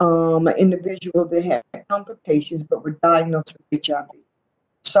an individual that had complications but were diagnosed with HIV.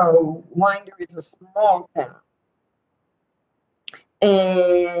 So Winder is a small town.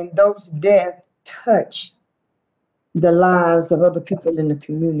 And those deaths touched the lives of other people in the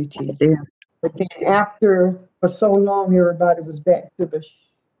community. Yeah. But then after, for so long, everybody was back to the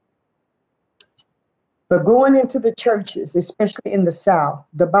But going into the churches, especially in the South,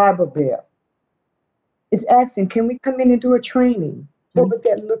 the Bible Belt, is asking, can we come in and do a training? What would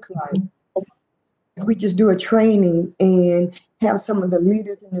that look like? If we just do a training and have some of the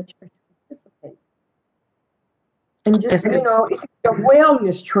leaders in the church participate. And just, you know, it's a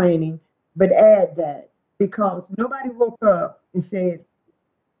wellness training, but add that, because nobody woke up and said,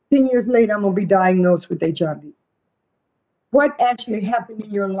 10 years later, I'm going to be diagnosed with HIV. what actually happened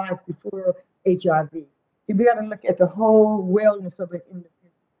in your life before HIV. To be able to look at the whole wellness of an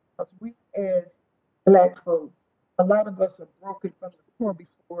individual. Because we as Black folks, a lot of us are broken from the core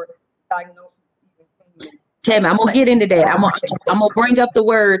before diagnosis even came in. Tammy, I'm gonna get into that. I'm gonna bring up the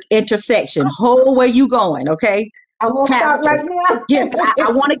word intersection. Hold where you going, okay? I'm gonna start Pastor. right now. Yeah,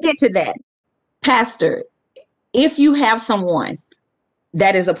 I want to get to that. Pastor, if you have someone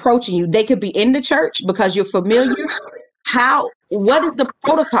that is approaching you, they could be in the church because you're familiar. What is the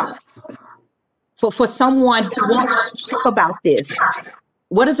protocol for someone who wants to talk about this?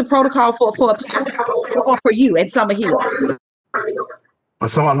 What is the protocol for a pastor or for you and Summer Hill? For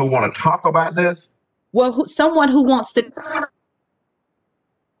someone who want to talk about this, Well, someone who wants to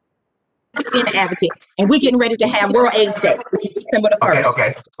be an advocate, and we're getting ready to have World AIDS Day, which is December the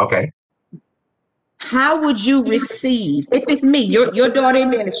 1st. Okay. How would you receive, if it's me, your daughter in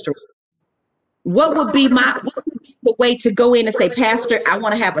ministry, what would be the way to go in and say, Pastor, I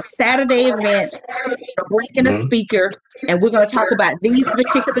want to have a Saturday event, bring in a speaker, and we're going to talk about these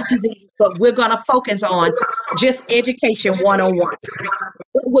particular diseases, but we're going to focus on just education one-on-one.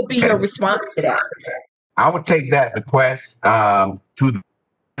 What would be your response to that? I would take that request to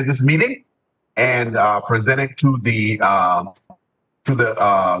this meeting and present it to the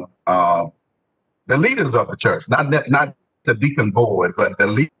leaders of the church, not the deacon board, but the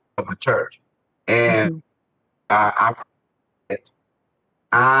leaders of the church. And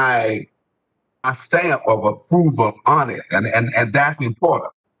I stamp of approval on it, and that's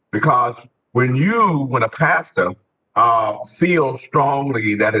important, because when a pastor feels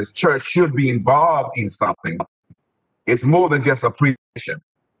strongly that his church should be involved in something, it's more than just a preaching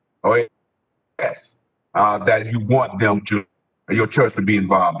or yes, that you want your church to be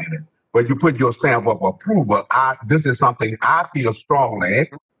involved in it, but you put your stamp of approval. This is something I feel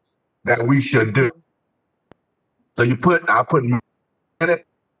strongly that we should do. So I put in it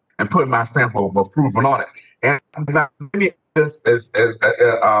and put my stamp of approval on it. And now, this is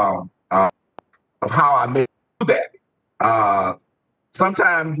of how I may do that.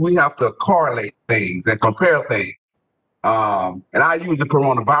 Sometimes we have to correlate things and compare things. And I use the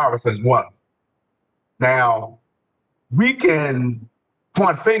coronavirus as one. Now, we can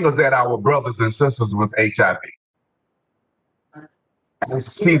point fingers at our brothers and sisters with HIV and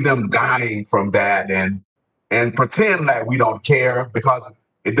see them dying from that and pretend like we don't care because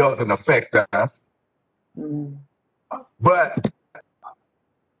it doesn't affect us. But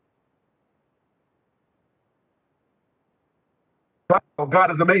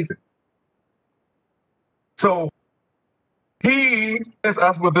God is amazing. So he is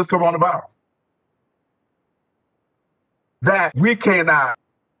us with this coronavirus that we cannot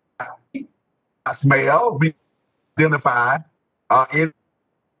smell, be identified in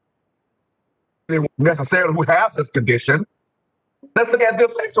necessarily who have this condition. Let's look at the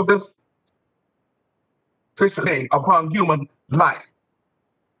effects of this thing upon human life.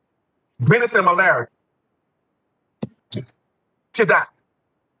 Many similarities. Should die.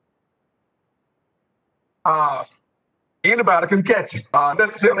 Anybody can catch it.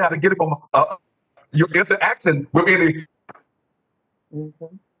 Necessarily have to get it from your interaction with any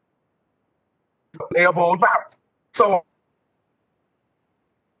airborne virus. So,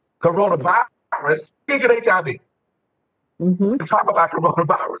 coronavirus, you get HIV. Talk about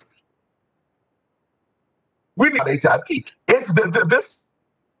coronavirus. We need HIV. It's this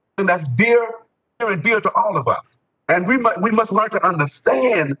thing that's dear and dear to all of us. And we must learn to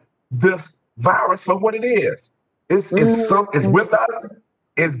understand this virus for what it is. It's with us.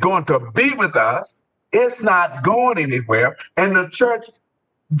 It's going to be with us. It's not going anywhere. And the church,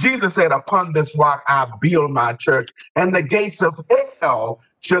 Jesus said, upon this rock I build my church, and the gates of hell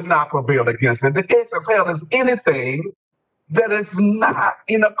should not prevail against it. The gates of hell is anything that is not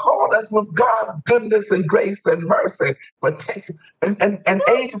in accordance with God's goodness and grace and mercy, protection. And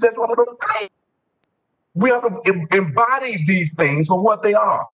AIDS is just one of those things. We have to embody these things for what they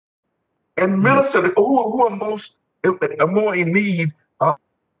are, and minister to who are more in need of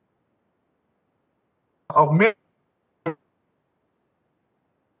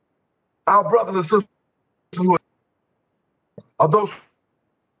our brothers and sisters who are those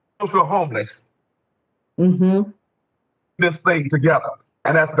who are homeless. This thing together,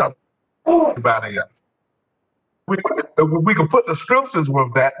 and that's the about us. We can put the scriptures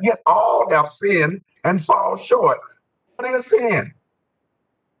with that. Yes, all have sinned and fall short. What is sin?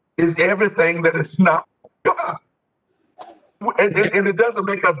 Is everything that is not God. And it doesn't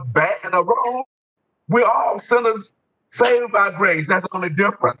make us bad or wrong. We're all sinners saved by grace. That's the only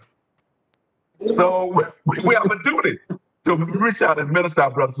difference. So we have a duty to reach out and minister our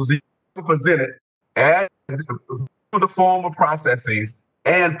brothers. So he presented as the formal processes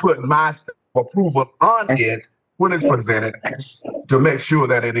and put my stamp of approval on it when it's presented to make sure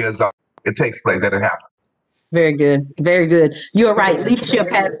that it takes place, that it happens. Very good. Very good. You're right. Leadership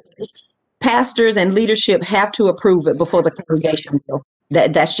has pastors and leadership have to approve it before the congregation will.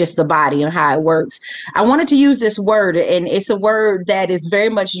 That's just the body and how it works. I wanted to use this word, and it's a word that is very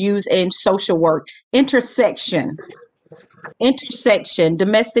much used in social work. Intersection,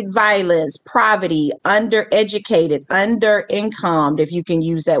 domestic violence, poverty, undereducated, underincomed, if you can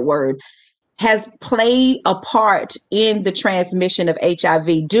use that word, has played a part in the transmission of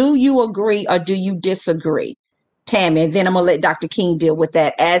HIV. Do you agree or do you disagree? Tammy, and then I'm going to let Dr. King deal with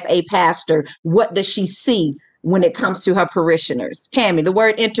that. As a pastor, what does she see when it comes to her parishioners? Tammy, the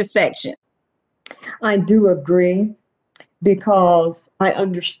word intersection. I do agree, because I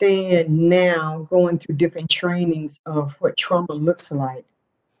understand now, going through different trainings of what trauma looks like.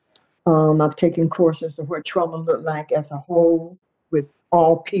 I've taken courses of what trauma look like as a whole with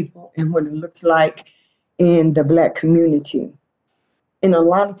all people, and what it looks like in the Black community. And a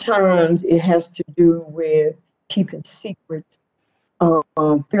lot of times it has to do with keeping secrets,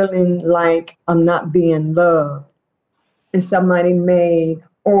 feeling like I'm not being loved, and somebody may,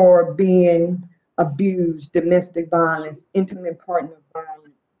 or being abused, domestic violence, intimate partner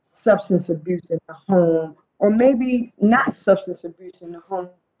violence, substance abuse in the home, or maybe not substance abuse in the home,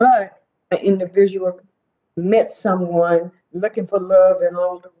 but an individual met someone looking for love in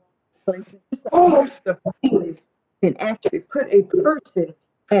all the wrong places. Just a host of things can actually put a person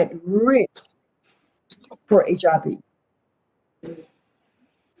at risk for HIV.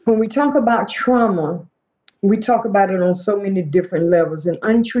 When we talk about trauma, we talk about it on so many different levels. In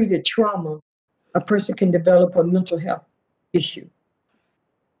untreated trauma, a person can develop a mental health issue.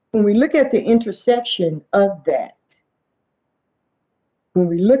 When we look at the intersection of that, when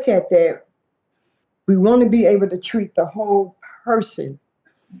we look at that, we want to be able to treat the whole person,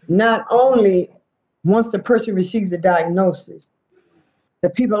 not only once the person receives a diagnosis. The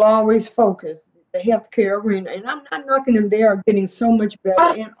people always focus the healthcare arena, and I'm not knocking them. They are getting so much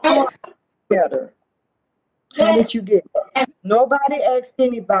better and are better. How did you get it? Nobody asked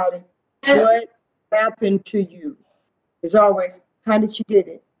anybody what happened to you. It's always, how did you get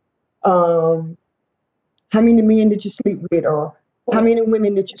it? How many men did you sleep with? Or how many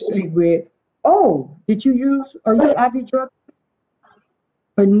women did you sleep with? Oh, did you use, are you IV drug?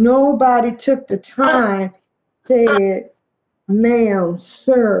 But nobody took the time, said, ma'am,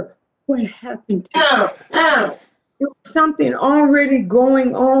 sir, what happened to you? There was something already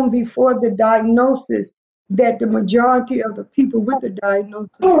going on before the diagnosis, that the majority of the people with the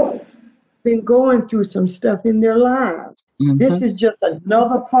diagnosis been going through some stuff in their lives. This is just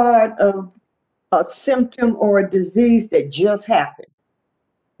another part of a symptom or a disease that just happened.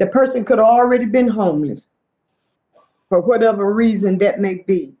 The person could have already been homeless for whatever reason that may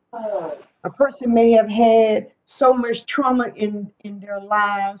be. A person may have had so much trauma in their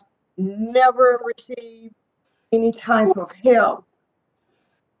lives, never received any type of help,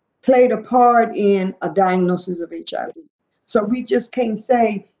 played a part in a diagnosis of HIV. So we just can't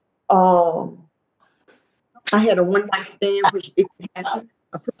say, I had a one-night stand, which it can happen.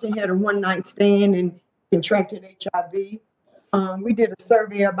 A person had a one-night stand and contracted HIV. We did a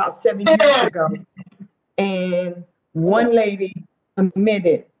survey about 7 years ago, and one lady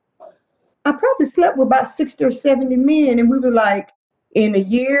admitted, I probably slept with about 60 or 70 men, and we were like, in a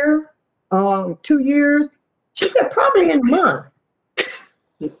year, 2 years, she said probably in a month.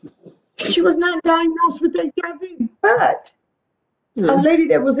 She was not diagnosed with HIV, but a lady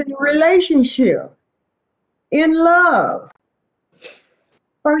that was in a relationship, in love,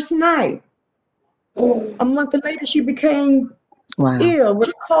 first night, a month later she became ill with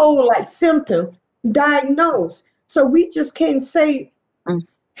a cold-like symptom, diagnosed. So we just can't say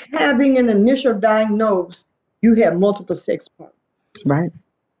having an initial diagnosis, you have multiple sex partners.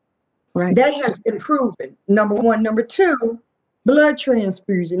 Right. That has been proven, number one. Number two, blood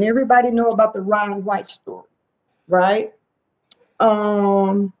transfusion. Everybody know about the Ryan White story, right?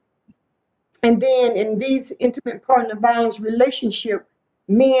 And then in these intimate partner violence relationship,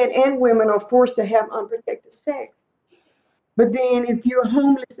 men and women are forced to have unprotected sex. But then if you're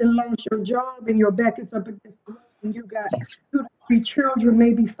homeless and lost your job and your back is up against the wall and you got 2 to 3 children,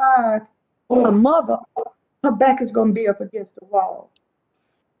 maybe 5, a mother, her back is going to be up against the wall.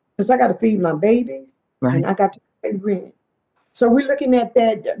 Because I got to feed my babies and I got to pay rent. So we're looking at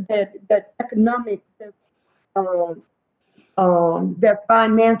that economic, that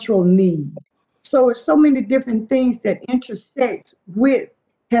financial need. So it's so many different things that intersect with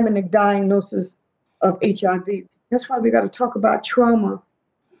having a diagnosis of HIV. That's why we got to talk about trauma.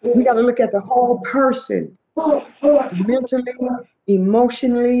 We got to look at the whole person. mentally,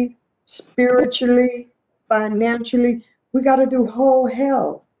 emotionally, spiritually, financially. We got to do whole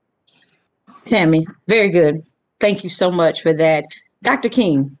health. Tammy, very good. Thank you so much for that. Dr.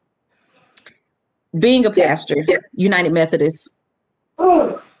 King, being a pastor, United Methodist,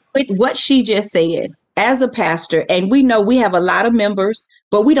 with what she just said, as a pastor, and we know we have a lot of members,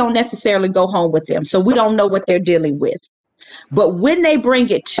 but we don't necessarily go home with them. So we don't know what they're dealing with. But when they bring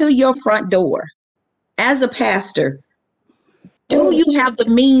it to your front door, as a pastor, do you have the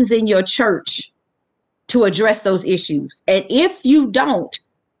means in your church to address those issues? And if you don't,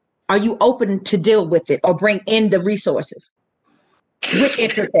 are you open to deal with it or bring in the resources with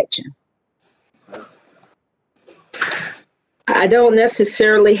intersection? I don't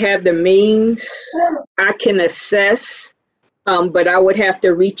necessarily have the means. I can assess, but I would have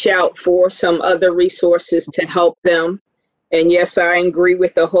to reach out for some other resources to help them. And yes, I agree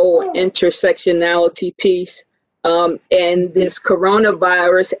with the whole intersectionality piece. And this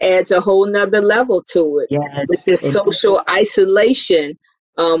coronavirus adds a whole nother level to it. Yes. With this social isolation.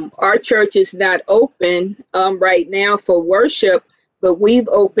 Our church is not open right now for worship, but we've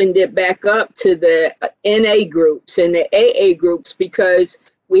opened it back up to the NA groups and the AA groups because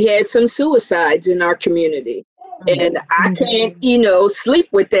we had some suicides in our community. And I can't, sleep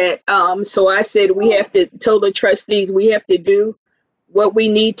with that. So I said, told the trustees, we have to do what we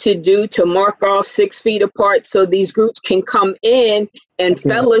need to do to mark off 6 feet apart so these groups can come in and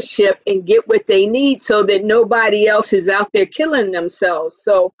fellowship and get what they need so that nobody else is out there killing themselves.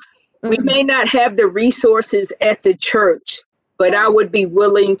 So we may not have the resources at the church, but I would be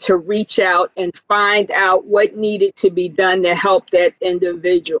willing to reach out and find out what needed to be done to help that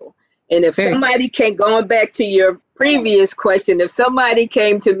individual. And if somebody going back to your previous question, if somebody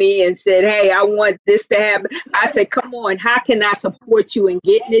came to me and said, hey, I want this to happen, I said, come on, how can I support you in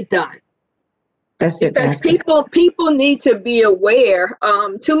getting it done? Because people need to be aware.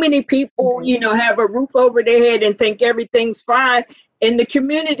 Too many people, have a roof over their head and think everything's fine in the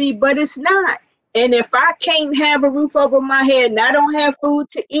community, but it's not. And if I can't have a roof over my head and I don't have food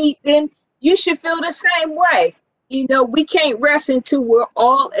to eat, then you should feel the same way. We can't rest until we're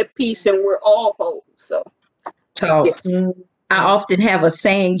all at peace and we're all whole. So I often have a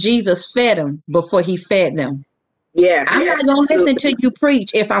saying, Jesus fed them before he fed them. Yes. I'm not going to listen to you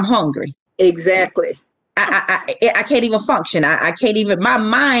preach if I'm hungry. Exactly. I can't even function. I can't even, my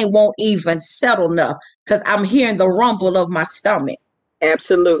mind won't even settle enough because I'm hearing the rumble of my stomach.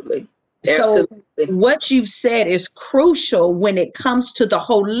 Absolutely. So what you've said is crucial when it comes to the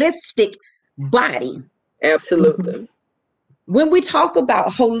holistic body. Absolutely. When we talk about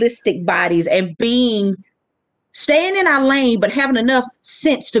holistic bodies and staying in our lane, but having enough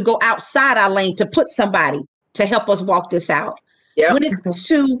sense to go outside our lane to put somebody to help us walk this out. Yep. When it comes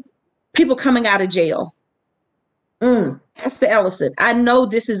to people coming out of jail, Pastor Ellison, I know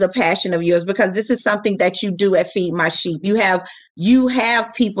this is a passion of yours because this is something that you do at Feed My Sheep. You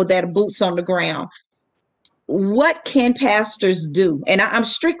have people that are boots on the ground. What can pastors do? And I'm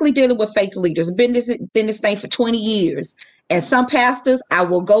strictly dealing with faith leaders. I've been in this thing for 20 years. And some pastors, I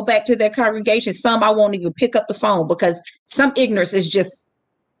will go back to their congregation. Some I won't even pick up the phone because some ignorance is just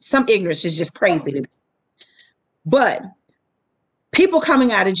crazy to me. But people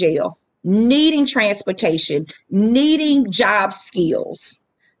coming out of jail, needing transportation, needing job skills.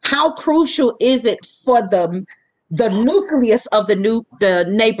 How crucial is it for the nucleus of the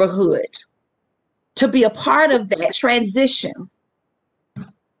neighborhood to be a part of that transition?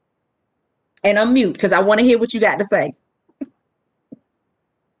 And I'm mute because I want to hear what you got to say.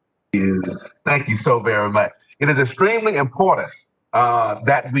 Thank you so very much. It is extremely important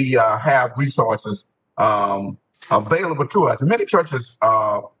that we have resources available to us. Many churches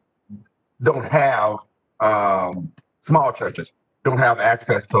don't have, small churches don't have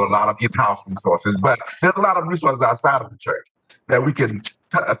access to a lot of in-house resources, but there's a lot of resources outside of the church that we can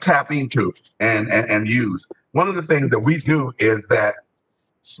tap into and use. One of the things that we do is that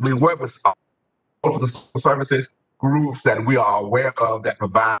we work with social services groups that we are aware of that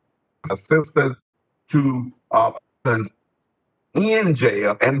provide assistance to persons in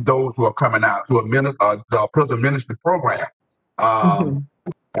jail and those who are coming out to the prison ministry program.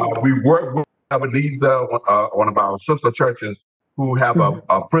 We work with Ebenezer, one of our sister churches, who have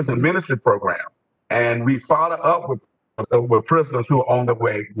a prison ministry program, and we follow up with prisoners who are on their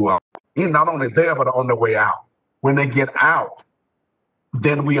way, who are not only there but on their way out. When they get out,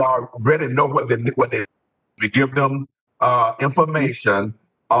 then we are ready to know what they we give them information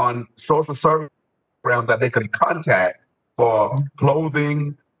on social service programs that they can contact for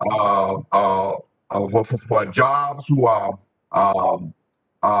clothing, for jobs, who are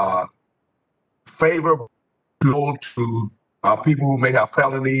favorable to people who may have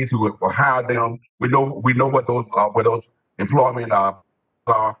felonies, who will hire them. We know what those employment are.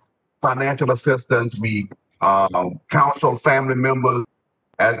 Financial assistance. We counsel family members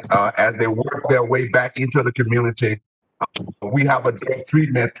as they work their way back into the community. We have a drug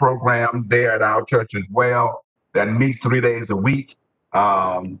treatment program there at our church as well that meets 3 days a week,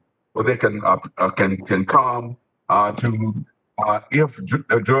 where they can come to if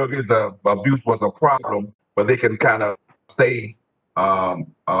drug abuse was a problem, but they can kind of stay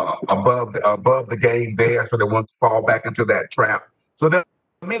above the game there, so they won't fall back into that trap. So there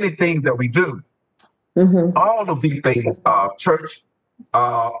are many things that we do. Mm-hmm. All of these things, church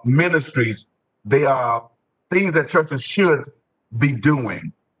ministries, they are things that churches should be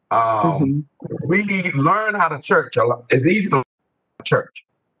doing. We learn how to church a lot. It's easy to learn how to church.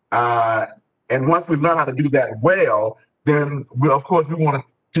 And once we learn how to do that well, then of course we want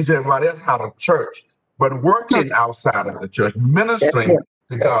to teach everybody else how to church. But working outside of the church, ministering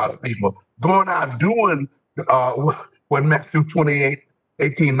to God's people, going out doing what Matthew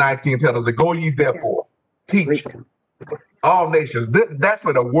 28:18-19 tells us, to go ye therefore, teach all nations. That's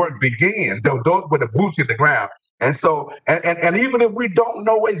where the work began. Those were the boots in the ground. And so, and even if we don't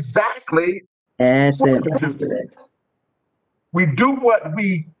know exactly what to do, we do what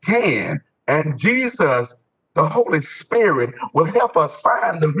we can, and Jesus, the Holy Spirit, will help us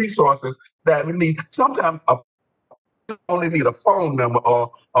find the resources that we need. Sometimes you only need a phone number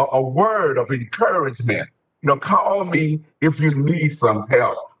or a word of encouragement. Call me if you need some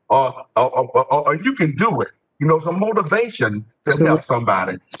help, or you can do it. Some motivation to help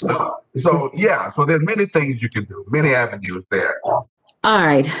somebody. So there's many things you can do, many avenues there. All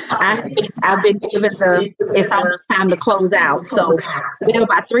right. I think I've been given it's almost time to close out. So we have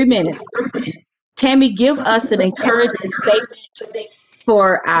about 3 minutes. Tammy, give us an encouraging statement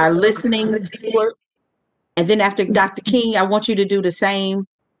for our listening viewers. And then after Dr. King, I want you to do the same.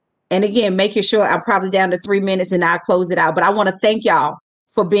 And again, making sure I'm probably down to 3 minutes and I'll close it out. But I want to thank y'all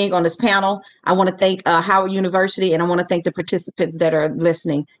for being on this panel. I want to thank Howard University, and I want to thank the participants that are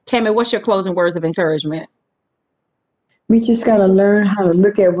listening. Tammy, what's your closing words of encouragement? We just got to learn how to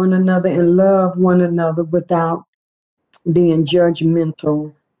look at one another and love one another without being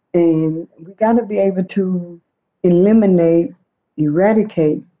judgmental. And we got to be able to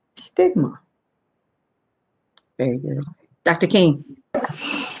eradicate stigma. Very good. Dr. King.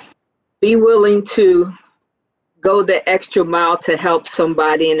 Be willing to go the extra mile to help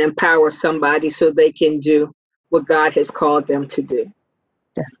somebody and empower somebody so they can do what God has called them to do.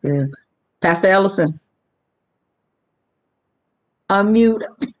 That's good. Pastor Ellison. Unmute.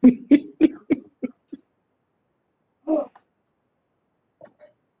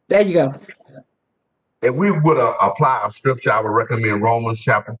 There you go. If we would apply a scripture, I would recommend Romans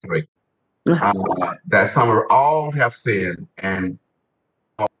chapter 3. That some all have sinned and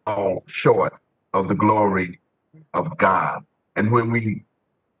all short of the glory of God. And when we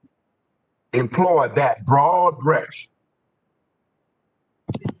employ that broad brush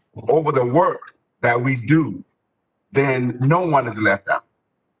over the work that we do, then no one is left out.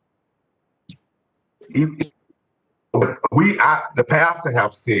 The pastor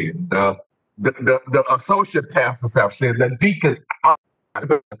have sinned, the associate pastors have sinned, the deacons are,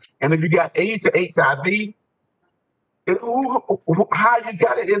 and if you got AIDS or HIV, how you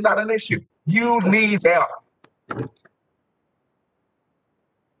got it is not an issue. You need help.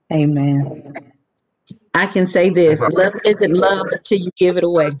 Amen. I can say this: love isn't love until you give it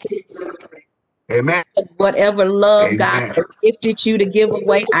away. Amen. So whatever love God Amen. has gifted you to give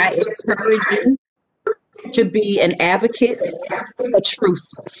away, I encourage you to be an advocate for truth.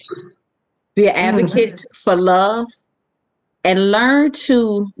 Be an advocate for love, and learn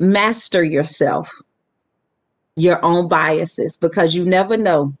to master yourself, your own biases, because you never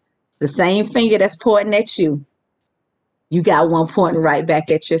know. The same finger that's pointing at you, you got one pointing right back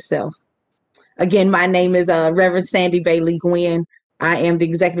at yourself. Again, my name is Reverend Sandy Bailey Gwynn. I am the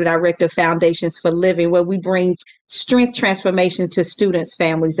Executive Director of Foundations for Living, where we bring strength transformation to students,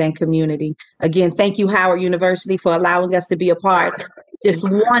 families, and community. Again, thank you, Howard University, for allowing us to be a part of this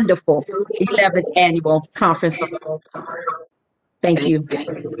wonderful 11th annual conference. Thank you.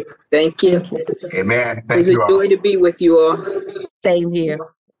 Thank you. Amen. It was a joy to be with you all. Same here.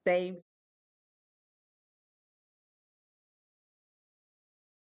 Same.